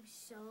la même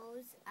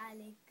chose à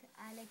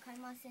l'école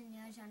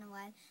Monseigneur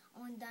Jean-Noël.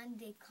 On donne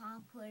des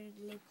camps pour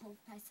les pauvres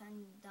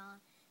personnes dans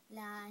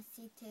la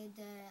cité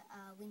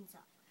de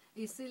Windsor.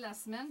 Et c'est la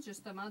semaine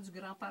justement du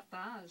grand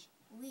partage.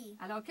 Oui.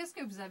 Alors, qu'est-ce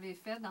que vous avez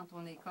fait dans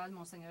ton école,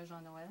 Monseigneur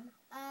Jean-Noël?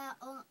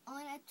 On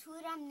a tout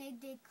ramené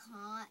des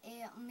camps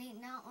et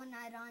maintenant on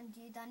a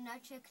rendu dans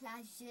notre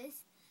classe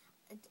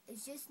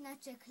juste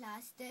notre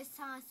classe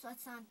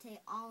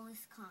 271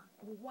 camps.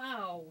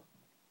 Wow!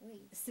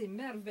 Oui. C'est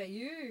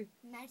merveilleux!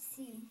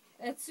 Merci.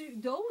 As-tu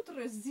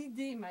d'autres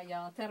idées,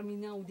 Maya, en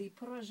terminant, ou des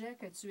projets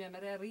que tu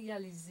aimerais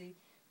réaliser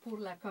pour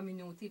la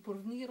communauté, pour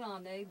venir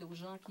en aide aux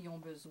gens qui ont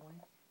besoin?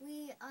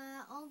 Oui,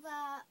 on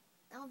va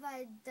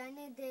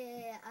donner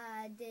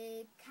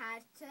des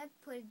cartes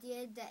pour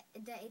dire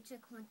d'être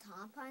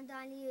content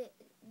pendant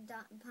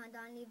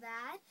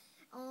l'hiver.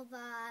 On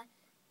va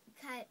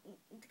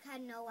car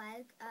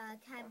Noël,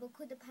 car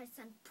beaucoup de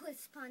personnes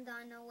poussent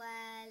pendant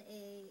Noël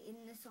et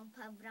ils ne sont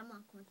pas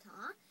vraiment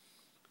contents.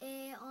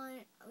 Et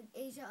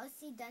je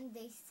aussi donne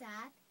des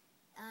sacs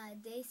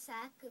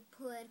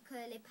pour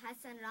que les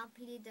personnes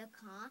remplissent de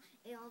camps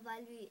et on va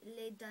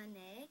les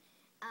donner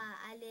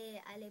à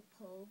les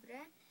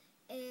pauvres.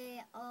 Et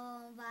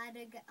on va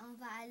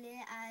aller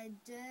à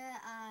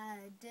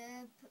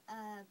deux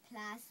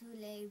places où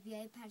les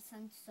vieilles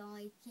personnes sont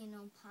et qui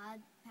n'ont pas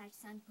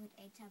personne pour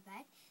être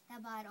avec.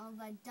 D'abord, on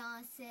va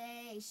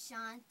danser et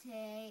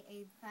chanter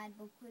et faire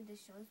beaucoup de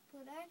choses pour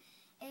eux.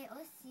 Et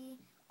aussi,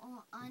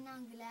 en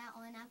anglais,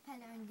 on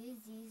appelle un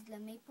disease, le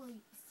maple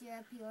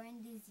syrup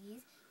urine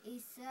disease. Et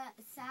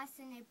ça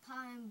ce n'est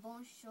pas une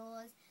bonne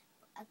chose.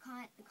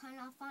 Quand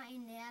l'enfant est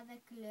né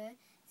avec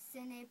ce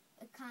n'est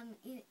comme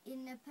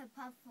il ne peut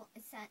pas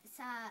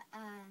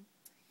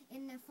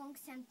il ne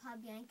fonctionne pas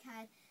bien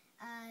car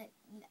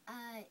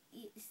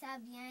ça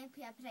vient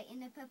puis après il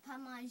ne peut pas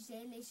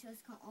manger les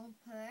choses qu'on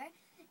peut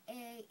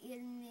et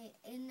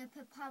il ne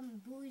peut pas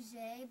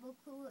bouger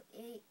beaucoup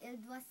et il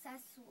doit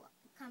s'asseoir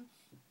comme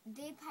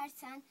des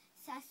personnes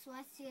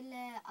s'assoient sur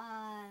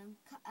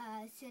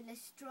le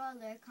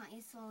stroller quand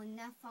ils sont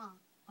 9 ans.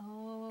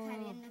 Oh.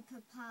 Car il ne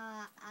peut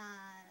pas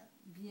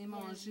bien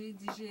manger,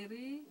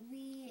 digérer.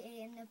 Oui,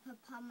 et il ne peut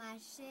pas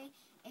marcher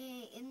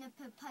et il ne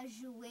peut pas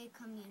jouer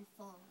comme il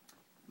faut.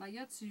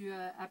 Maya, tu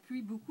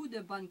appuies beaucoup de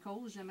bonnes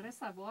causes. J'aimerais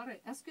savoir,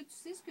 est-ce que tu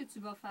sais ce que tu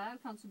vas faire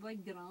quand tu vas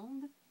être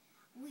grande?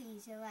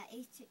 Oui, je vais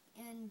être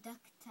un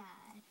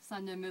docteur. Ça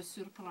ne me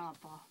surprend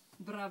pas.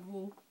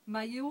 Bravo.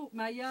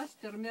 Maya, je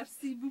te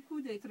remercie beaucoup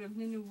d'être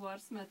venue nous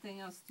voir ce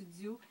matin en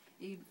studio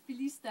et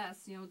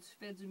félicitations, tu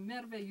fais du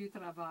merveilleux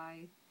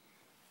travail.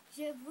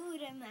 Je vous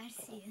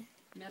remercie.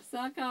 Merci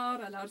encore.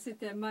 Alors,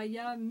 c'était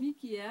Maya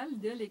Mikhael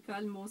de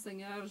l'école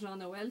Monseigneur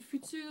Jean-Noël,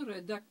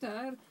 future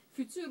docteur,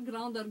 future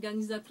grande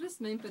organisatrice,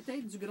 même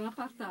peut-être du grand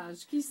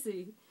partage. Qui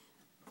sait?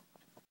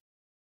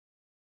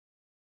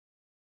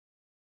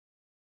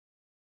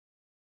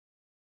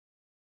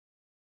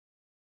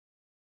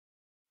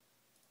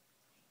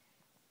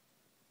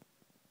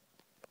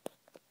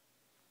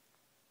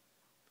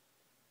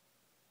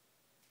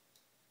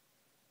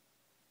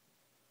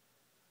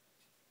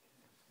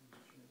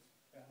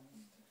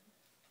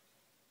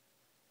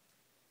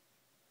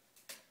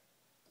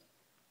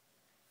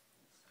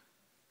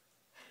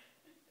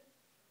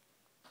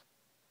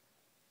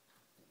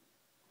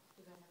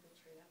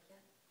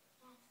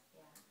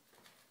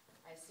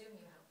 I assume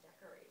you helped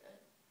decorate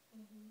it.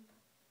 Mm-hmm.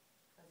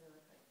 Does it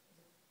look like, is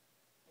it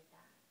like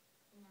that?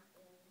 Not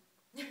really.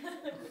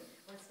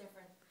 What's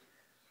different?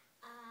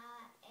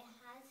 It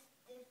has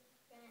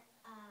different,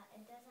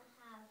 it doesn't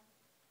have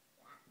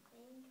that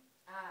thing.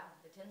 Ah,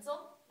 the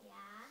tinsel?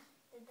 Yeah.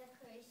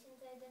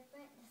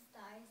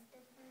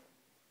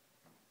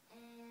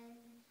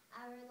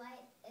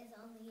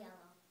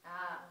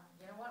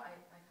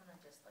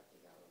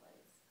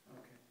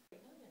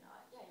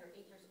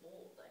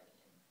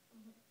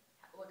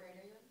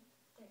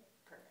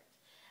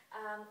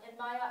 And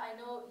Maya, I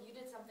know you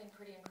did something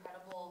pretty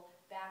incredible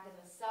back in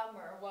the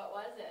summer. What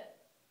was it?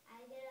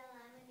 I did a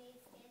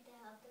lemonade stand to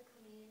help the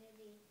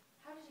community.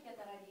 How did you get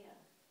that idea?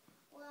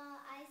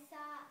 Well, I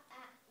saw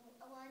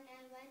when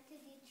I went to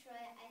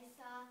Detroit, I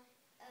saw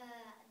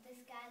this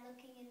guy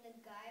looking in the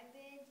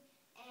garbage,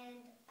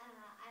 and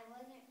I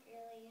wasn't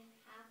really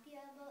happy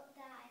about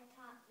that. I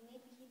thought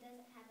maybe he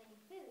doesn't have any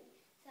food.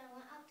 So I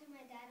went up to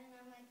my dad and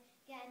I'm like,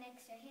 get an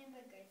extra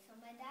hamburger. So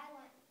my dad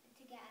went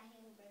to get a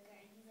hamburger,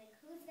 and he's like,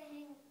 who's the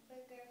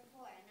hamburger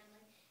for? And I'm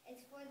like,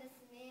 it's for this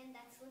man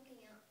that's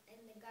looking out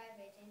in the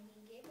garbage, and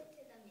he gave it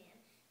to the man.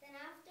 Then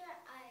after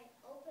I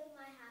opened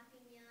my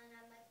Happy Meal, and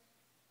I'm like,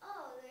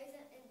 oh,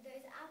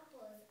 there's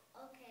apples.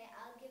 Okay,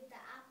 I'll give the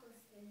apples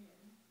to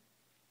him.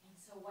 And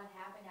so what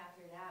happened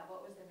after that?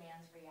 What was the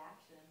man's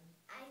reaction?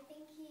 I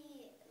think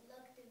he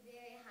looked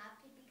very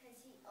happy because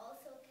he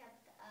also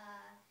kept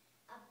a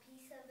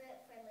piece of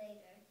it for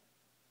later.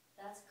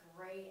 That's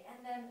great.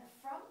 And then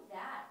from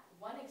that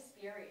one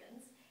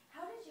experience,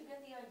 how did you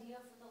get the idea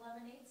for the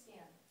lemonade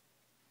stand?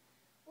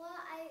 Well,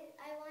 I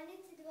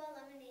wanted to do a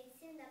lemonade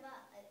stand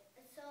about,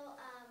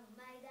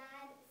 my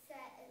dad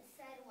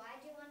said, why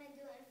do you want to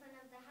do it in front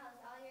of the house?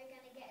 All you're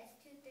going to get is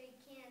 2-3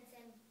 cans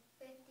and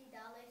 $50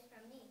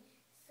 from me.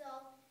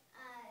 So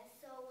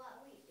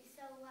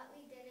what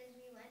we did is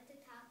we went to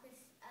talk with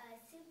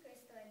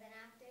Superstore. Then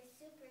after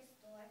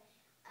Superstore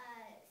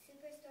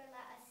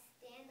let us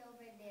stand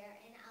over there,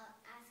 and I'll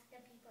ask the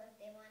people if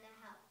they want to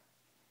help.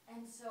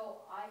 And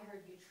so I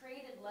heard you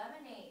traded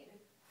lemonade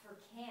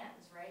for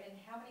cans, right? And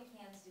how many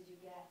cans did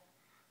you get?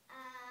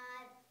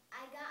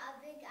 I got a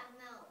big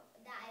amount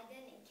that I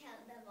didn't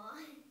count them all.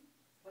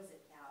 Was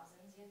it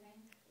thousands, you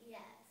think?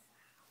 Yes.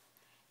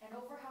 And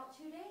over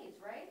 2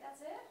 days, right? That's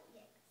it?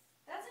 Yes.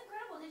 That's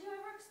incredible. Did you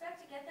ever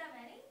expect to get that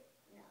many?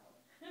 No.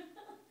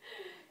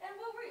 And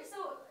what were you,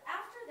 so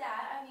after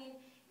that, I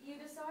mean, you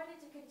decided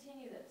to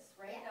continue this,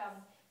 right? Yes.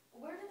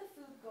 Where did the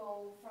food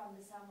go from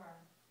the summer?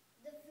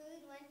 The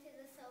food went to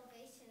the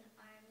Salvation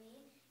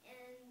Army,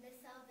 and the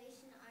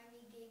Salvation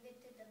Army gave it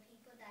to the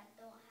people that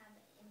don't have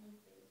any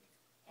food.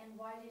 And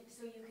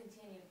so you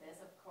continued this,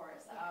 of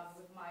course, Yes.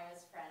 with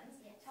Maya's friends.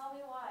 Yes. Tell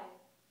me why.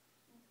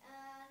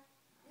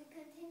 We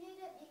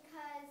continued it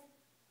because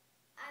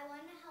I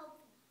want to help,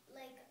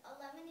 like a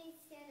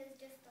lemonade stand is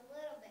just a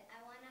little bit.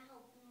 I want to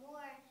help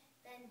more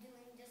than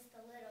doing just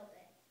a little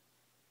bit.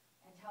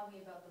 And tell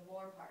me about the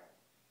more part.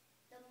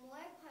 The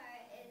more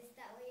part is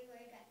that we're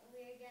gonna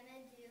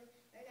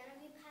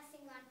be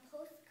passing on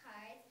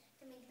postcards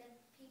to make the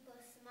people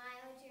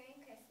smile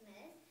during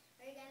Christmas.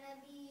 We're gonna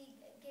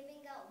be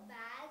giving out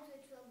bags,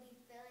 which will be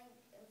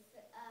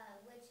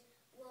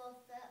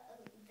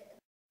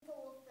people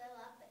will fill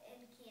up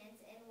in cans,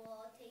 and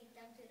we'll take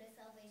them to the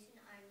Salvation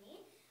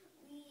Army.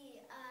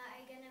 We are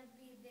gonna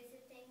be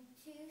visiting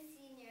 2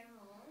 senior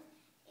homes,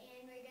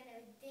 and we're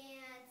gonna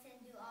dance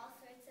and do all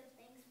sorts of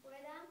things for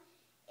them.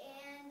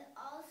 And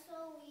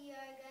also we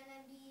are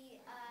gonna be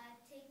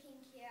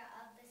taking care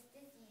of this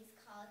disease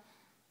called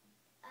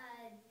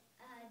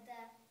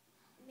the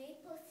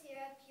maple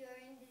syrup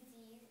urine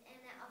disease, and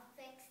it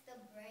affects the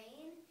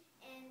brain,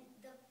 and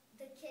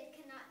the kid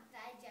cannot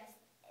digest.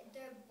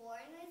 They're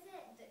born with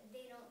it,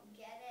 they don't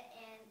get it,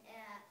 and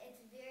it's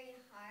very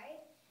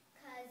hard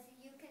because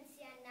you can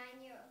see a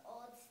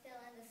 9-year-old still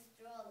in the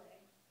stroller.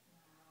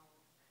 Wow.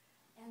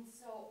 And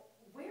so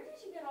where did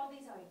you get all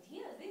these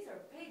ideas? These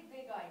are big,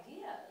 big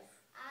ideas.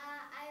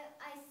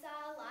 I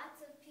saw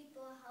lots of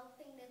people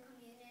helping the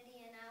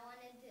community, and I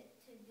wanted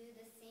to do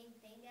the same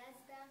thing as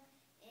them,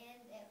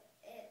 and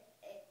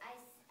I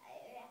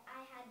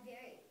had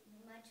very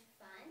much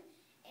fun,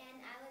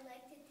 and I would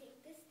like to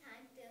take this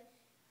time to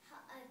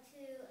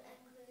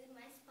include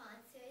my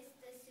sponsors,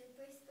 the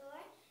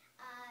Superstore.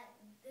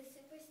 The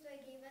Superstore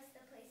gave us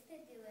the place to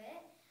do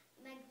it.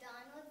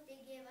 McDonald's,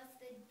 they gave us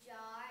the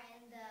jar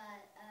and the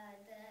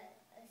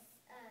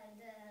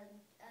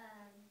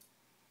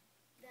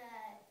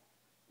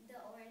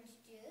orange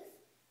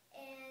juice.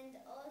 And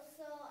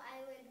also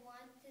I would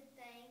want to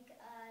thank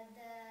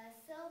the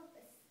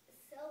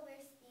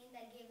Silverstein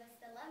that gave us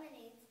the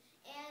lemonades,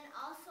 and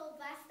also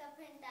Basta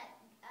Print that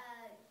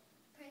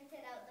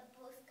printed out the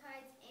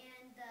postcards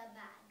and the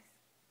bags.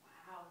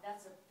 Wow,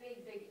 that's a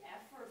big, big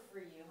effort for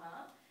you,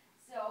 huh?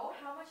 So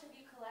how much have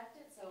you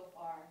collected so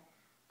far?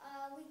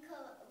 We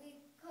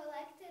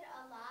collected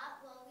a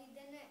lot. Well, we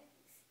didn't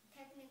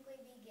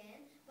technically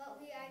begin,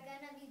 but we are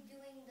going to be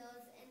doing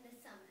those in the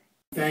summer.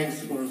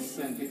 Thanks for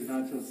St.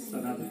 Ignatius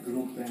Arabic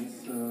Group.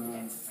 Thanks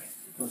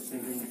for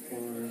singing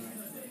for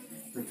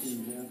the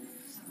team here.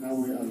 Now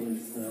we are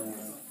with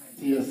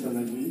Tia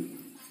Salavi.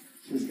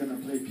 She's going to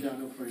play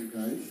piano for you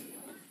guys.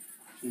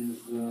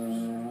 She's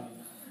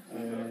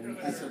an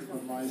asset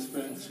for my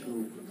friends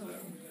group.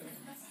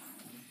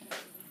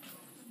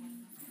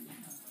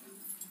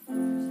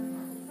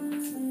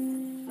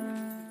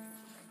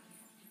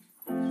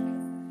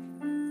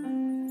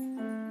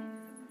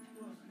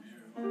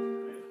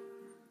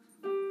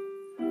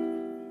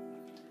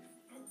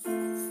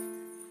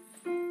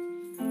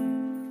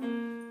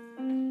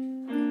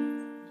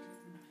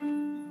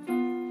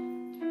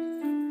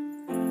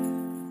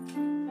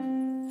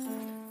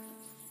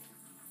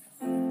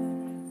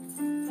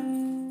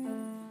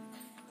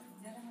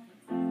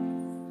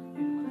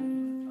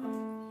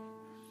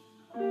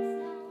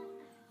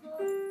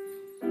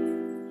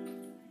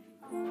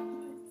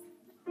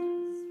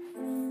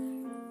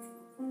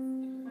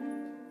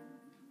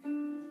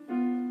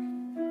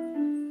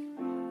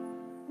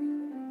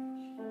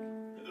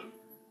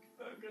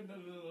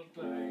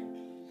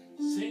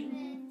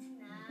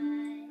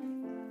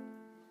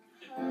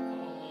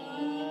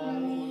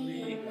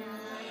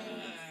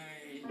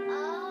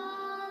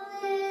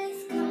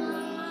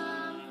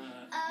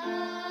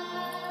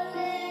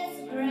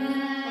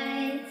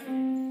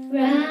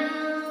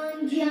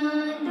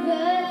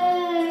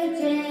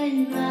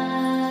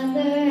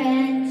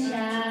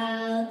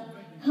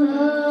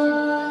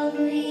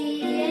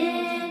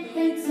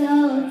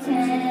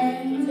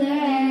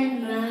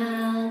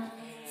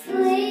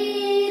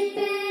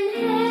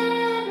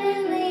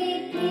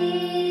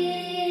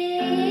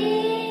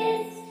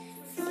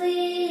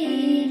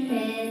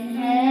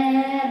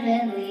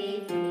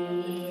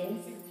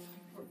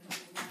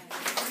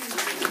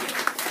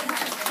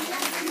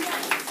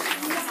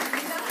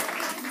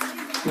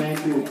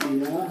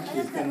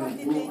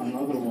 gonna do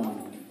another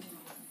one.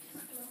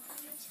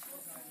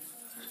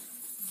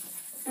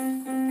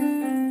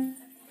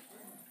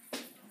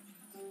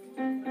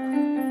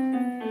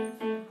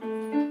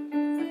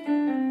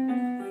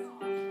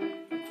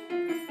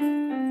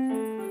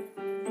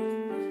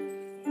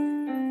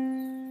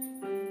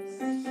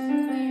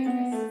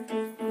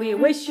 We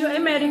wish you a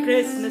Merry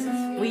Christmas.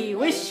 We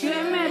wish you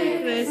a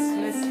Merry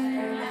Christmas.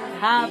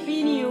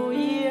 Happy New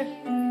Year.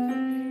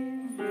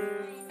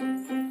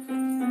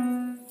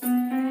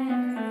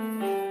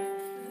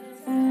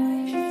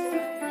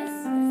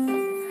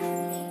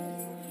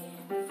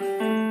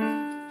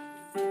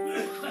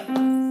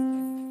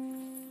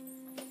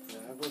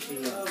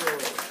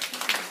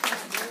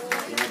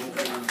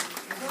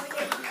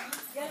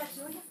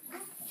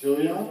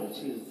 Joya,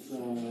 she's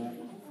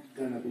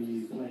gonna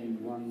be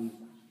playing one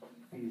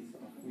piece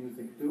of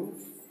music too.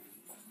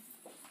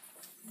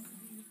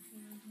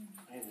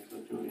 And so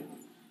Joya.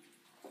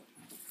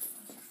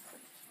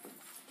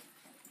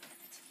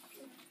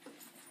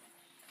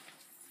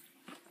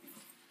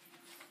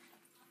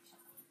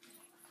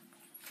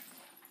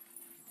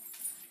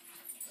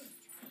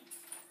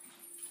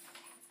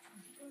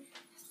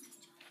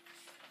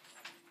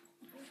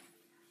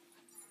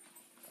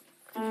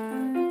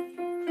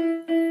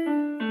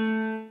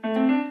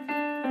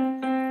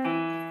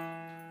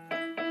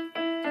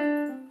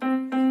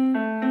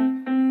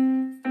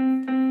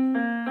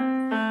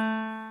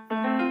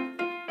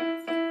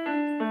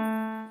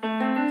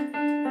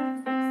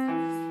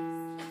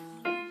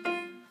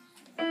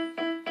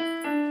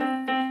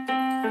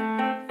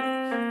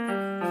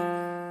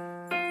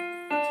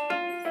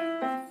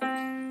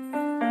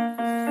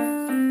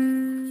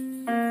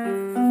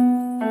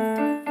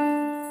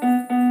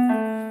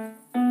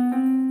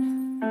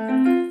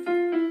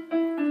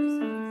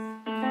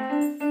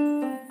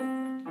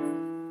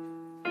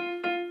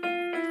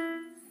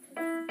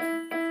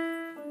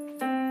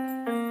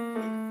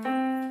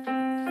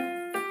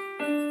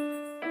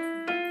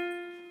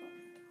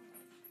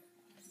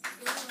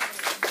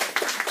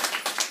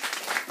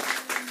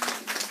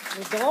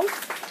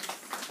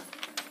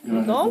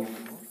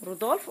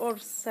 Rudolph or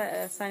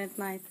Silent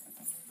Night?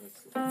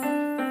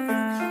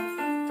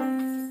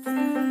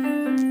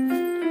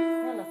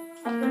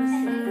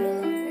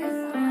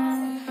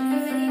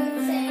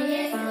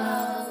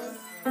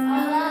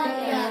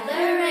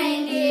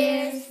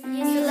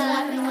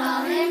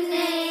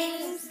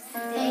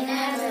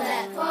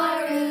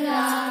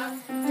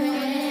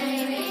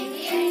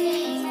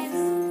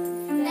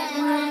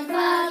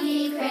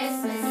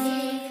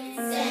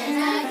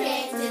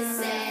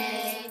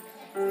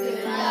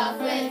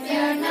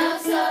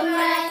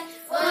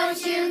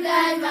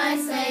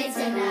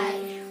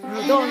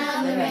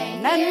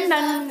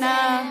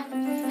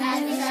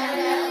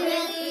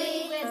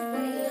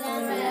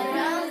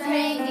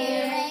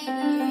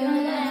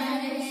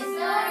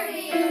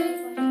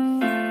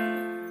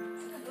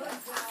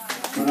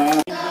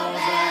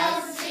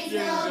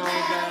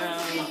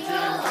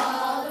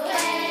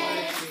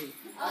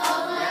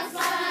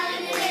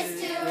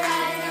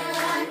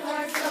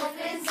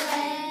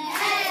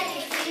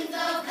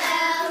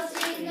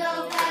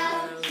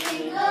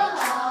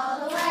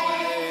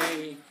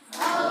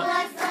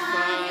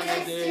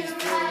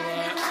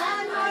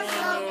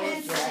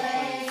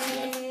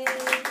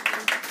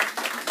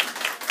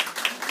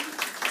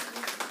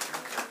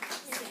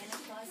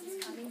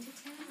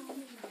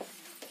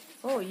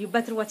 Oh, you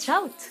better watch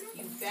out.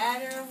 You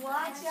better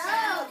watch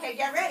out. Okay,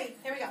 get ready.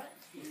 Here we go.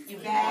 You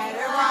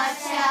better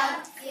watch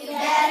out. You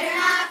better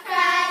not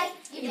cry.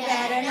 You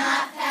better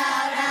not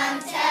pout. I'm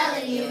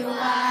telling you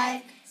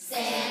why.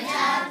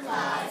 Santa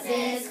Claus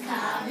is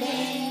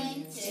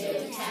coming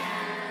to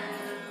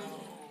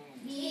town.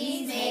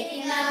 He's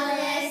making a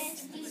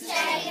list. He's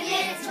checking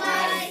it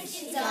twice.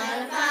 He's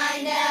gonna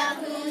find out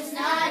who's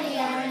naughty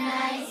or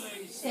nice.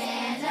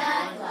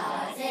 Santa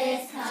Claus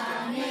is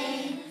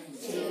coming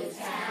to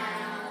town.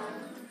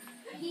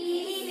 He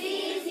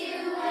sees you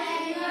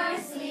when you're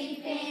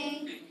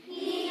sleeping.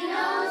 He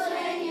knows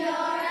when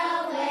you're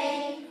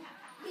awake.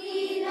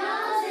 He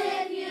knows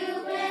if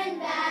you've been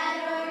bad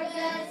or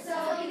good, so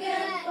be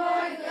good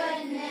for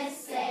goodness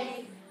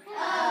sake.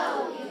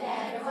 Oh, you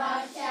better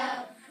watch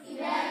out. You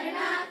better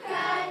not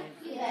cry.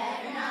 You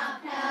better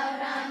not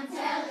pout. I'm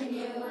telling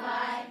you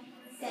why.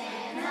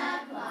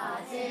 Santa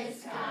Claus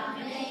is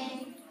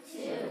coming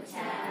to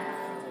town.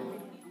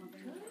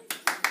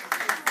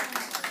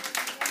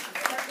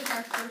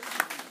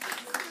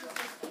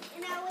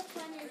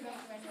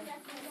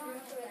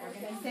 We're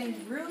going to sing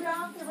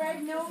Rudolph the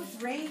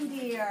Red-Nosed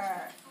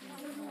Reindeer.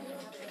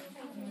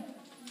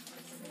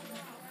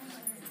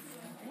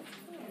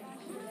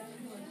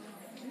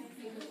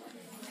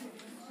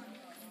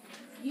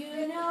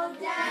 You know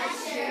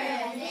Dasher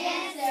and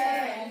Dancer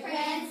and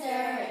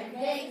Prancer and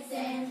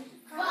Vixen,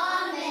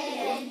 Comet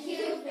and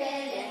Cupid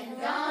and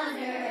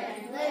Donner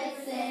and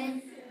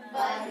Blitzen,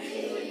 but do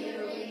you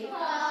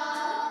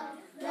recall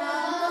the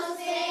most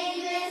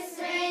famous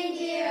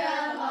reindeer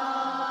of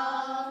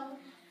all?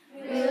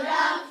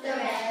 Rudolph the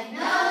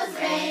red-nosed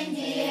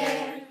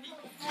reindeer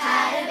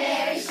had a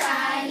very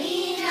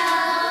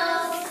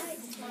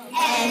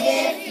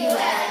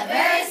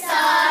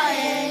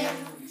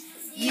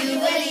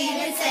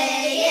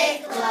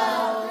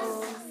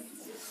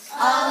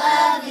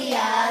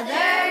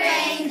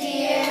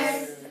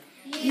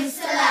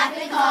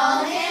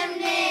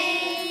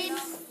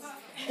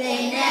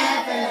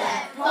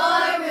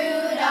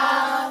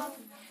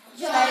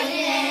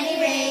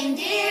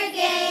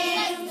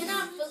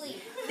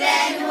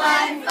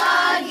one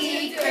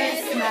foggy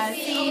Christmas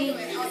Eve,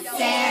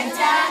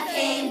 Santa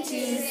came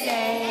to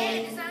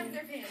say,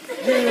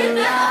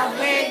 Rudolph,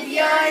 with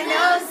your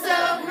nose so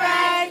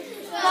bright,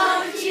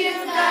 won't you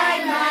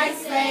guide my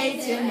sleigh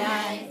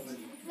tonight?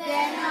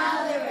 Then how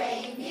the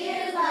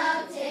reindeer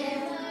loved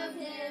him,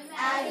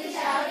 as he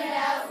shouted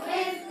out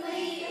with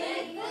glee,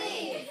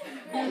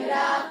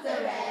 Rudolph the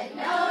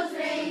red-nosed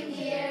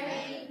reindeer,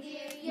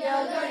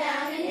 you'll go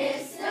down in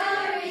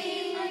history.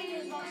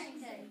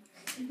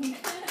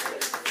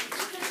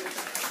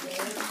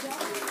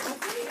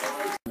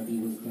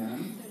 With them.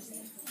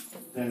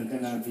 They're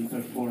gonna be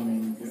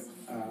performing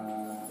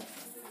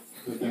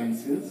the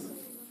dances,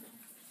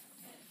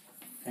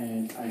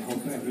 and I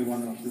hope every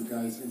one of you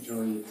guys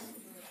enjoy it.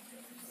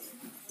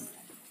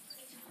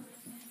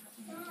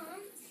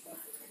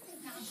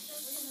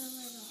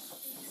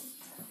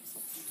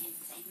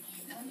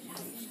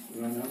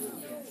 Rana?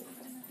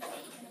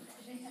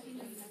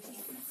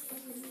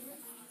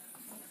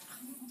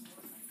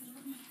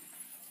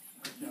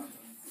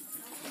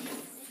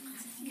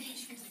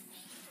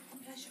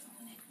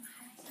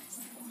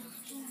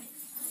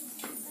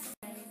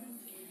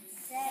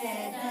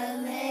 Said the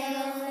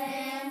little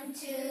lamb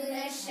to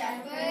the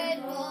shepherd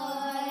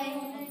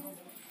boy,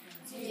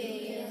 do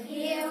you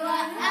hear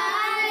what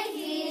I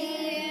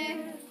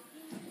hear?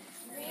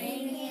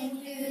 Ringing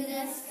through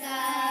the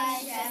sky,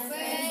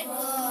 shepherd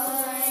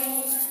boy,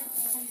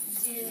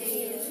 do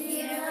you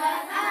hear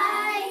what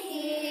I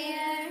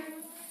hear?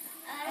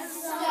 A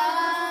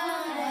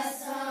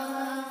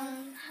song,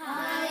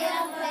 high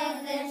up in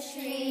the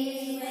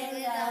trees,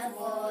 with a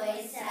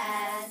voice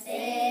as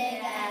big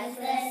as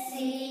the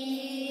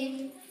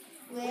sea,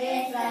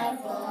 with a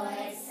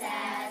voice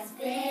as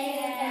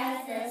big as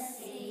the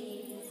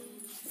sea.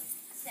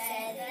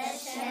 Said the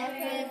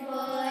shepherd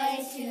boy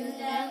to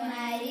the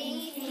mighty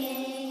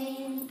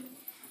king,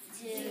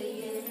 do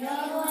you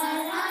know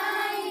what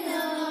I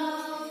know?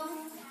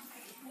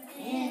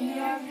 In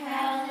your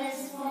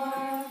palace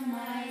for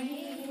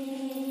mighty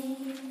king,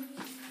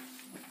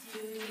 do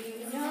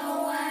you know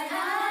what I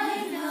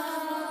know?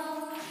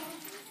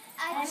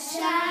 A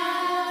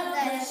child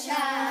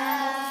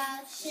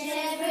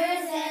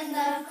shivers in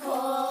the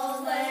cold.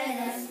 Let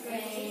us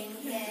bring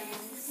him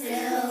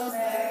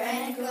silver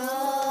and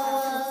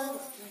gold.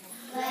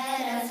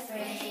 Let us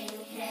bring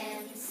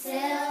him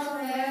silver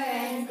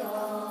and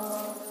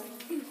gold.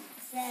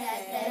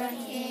 Said the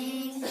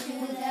king to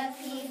the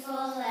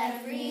people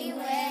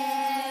everywhere,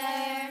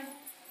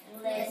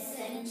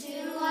 listen to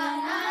what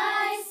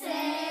I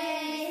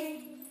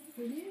say.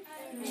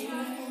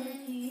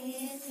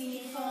 These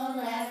people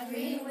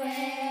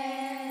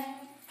everywhere,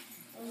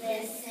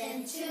 listen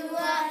to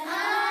what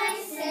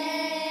I say.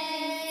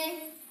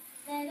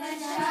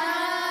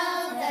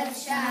 The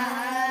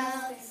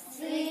child,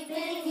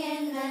 sleeping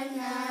in the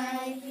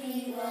night,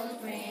 he will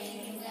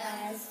bring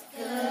us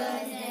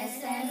goodness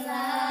and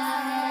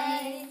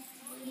light.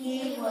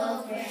 He will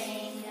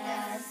bring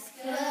us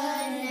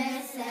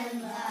goodness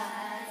and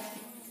light.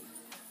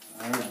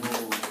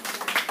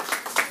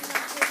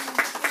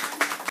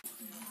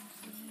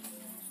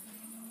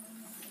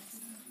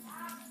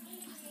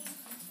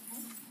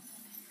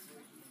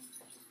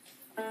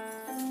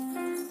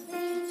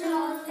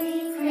 Jolly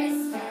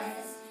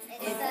Christmas,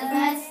 it's the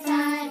best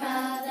time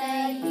of the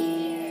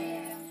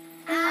year.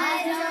 I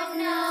don't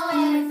know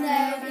if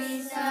there'll be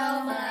so,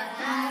 but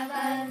have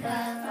a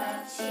cup of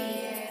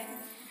cheer.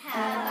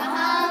 Have a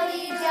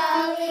holly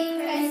jolly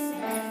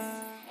Christmas,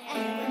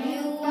 and when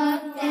you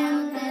walk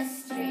down the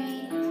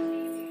street,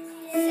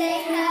 say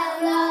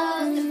hello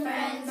to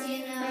friends you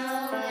know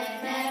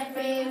and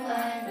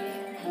everyone you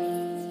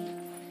meet.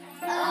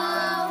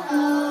 Oh,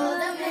 oh,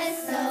 the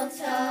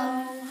mistletoe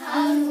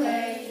hung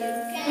where you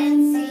can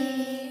see.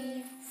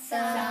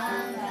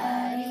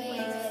 Somebody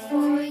waits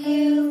for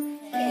you,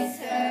 kiss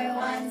her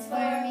once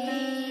for me.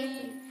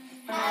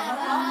 Have a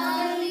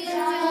holly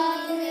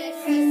jolly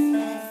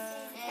Christmas,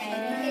 and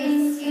in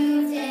case you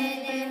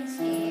didn't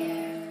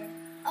hear,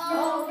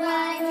 oh,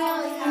 by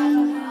golly, have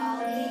a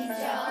holly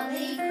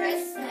jolly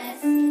Christmas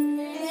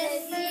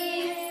this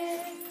year.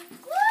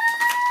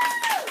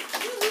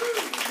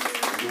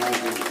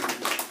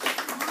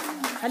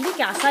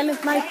 خليكي على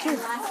silent night too.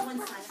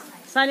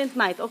 Silent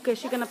night. Okay,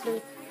 she's gonna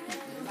play.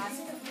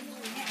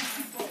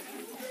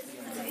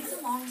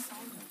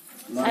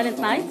 Silent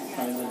night.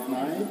 Silent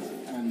night.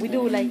 And We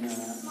do like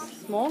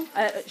small.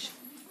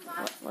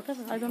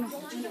 Whatever. I don't know.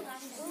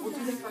 We'll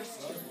do the first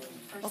two.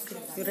 Okay,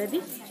 you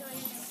ready?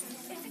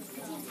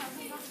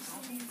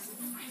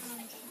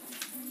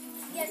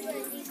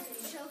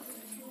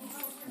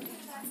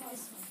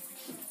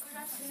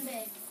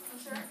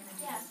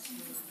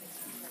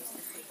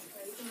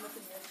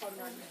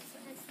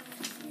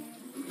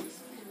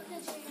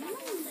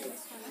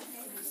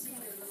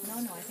 No,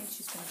 I think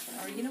she's finished.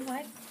 Or you know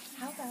what?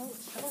 How about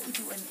we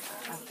do a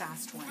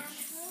fast one?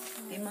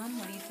 Hey, Mom,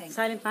 what do you think?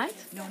 Silent night?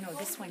 No,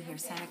 this one here,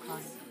 Santa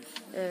Claus.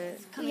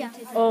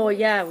 Oh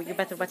yeah, you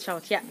better watch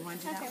out. Yeah. You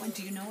want to do that one?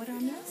 Do you know it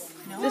on this?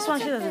 No. This one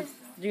she doesn't.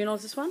 Do you know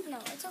this one? No,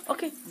 it's okay.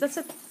 Okay, that's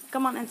it.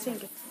 Come on and sing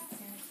it.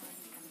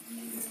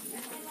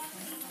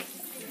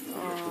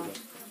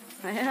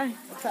 Aye.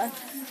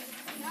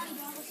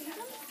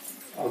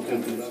 Okay,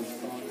 that's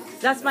song.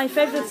 That's my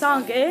favorite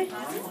song, eh?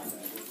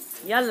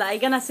 Yalla, I'm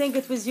gonna sing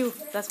it with you.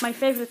 That's my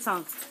favorite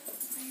song.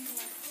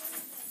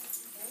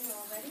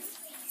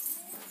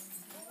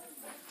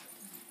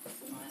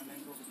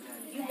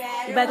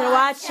 You better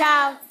watch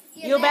out.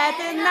 You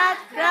better not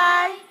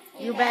cry.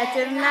 You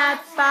better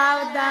not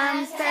pout.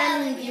 I'm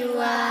telling you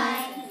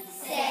why.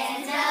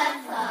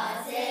 Santa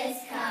Claus is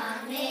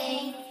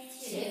coming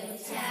to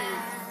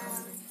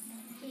town.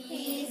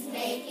 He's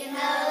making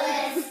a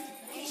list,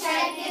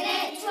 checking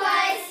it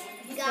twice.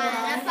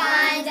 Gonna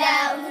find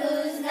out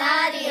who's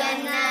naughty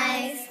and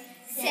nice.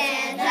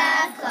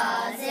 Santa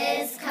Claus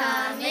is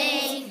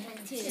coming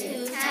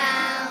to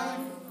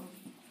town.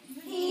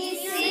 He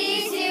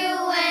sees you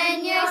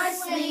when you're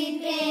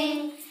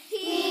sleeping.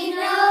 He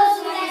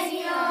knows when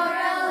you're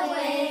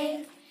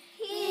awake.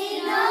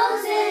 He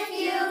knows if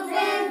you've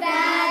been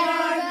bad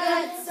or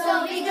good.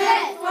 So be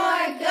good for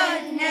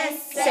goodness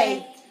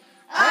sake.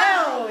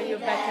 Oh, you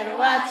better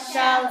watch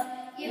out.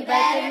 You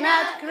better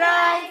not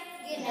cry.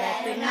 You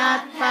better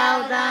not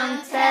pout.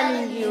 I'm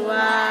telling you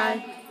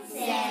why.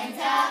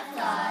 Santa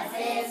Claus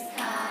is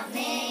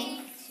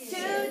coming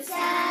to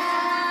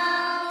town.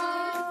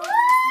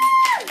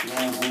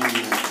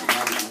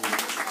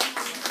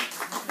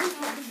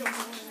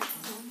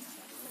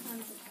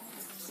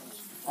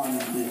 On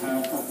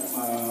behalf of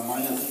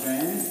Maya's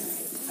friends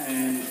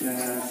and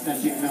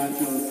St.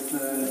 Ignatius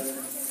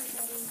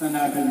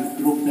Sanabel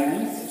group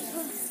dance,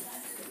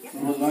 we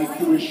would like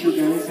to wish you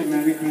guys a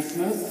Merry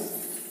Christmas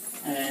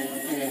and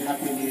a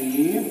Happy New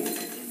Year.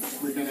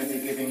 We're going to be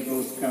giving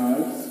those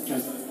cards,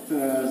 just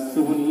a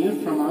souvenir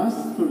from us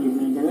to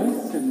remember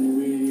us, and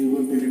we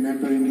will be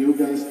remembering you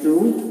guys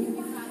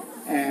too.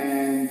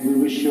 And we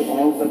wish you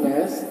all the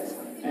best,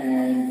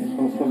 and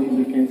hopefully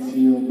we can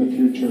see you in the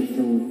future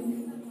too.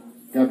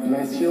 God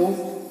bless you,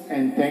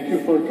 and thank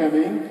you for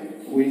coming.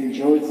 We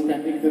enjoyed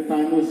spending the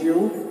time with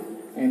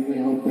you, and we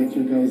hope that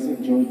you guys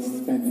enjoyed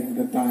spending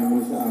the time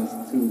with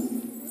us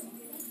too.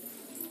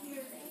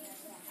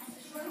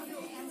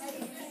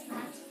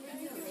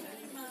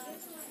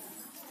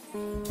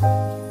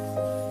 Thank you.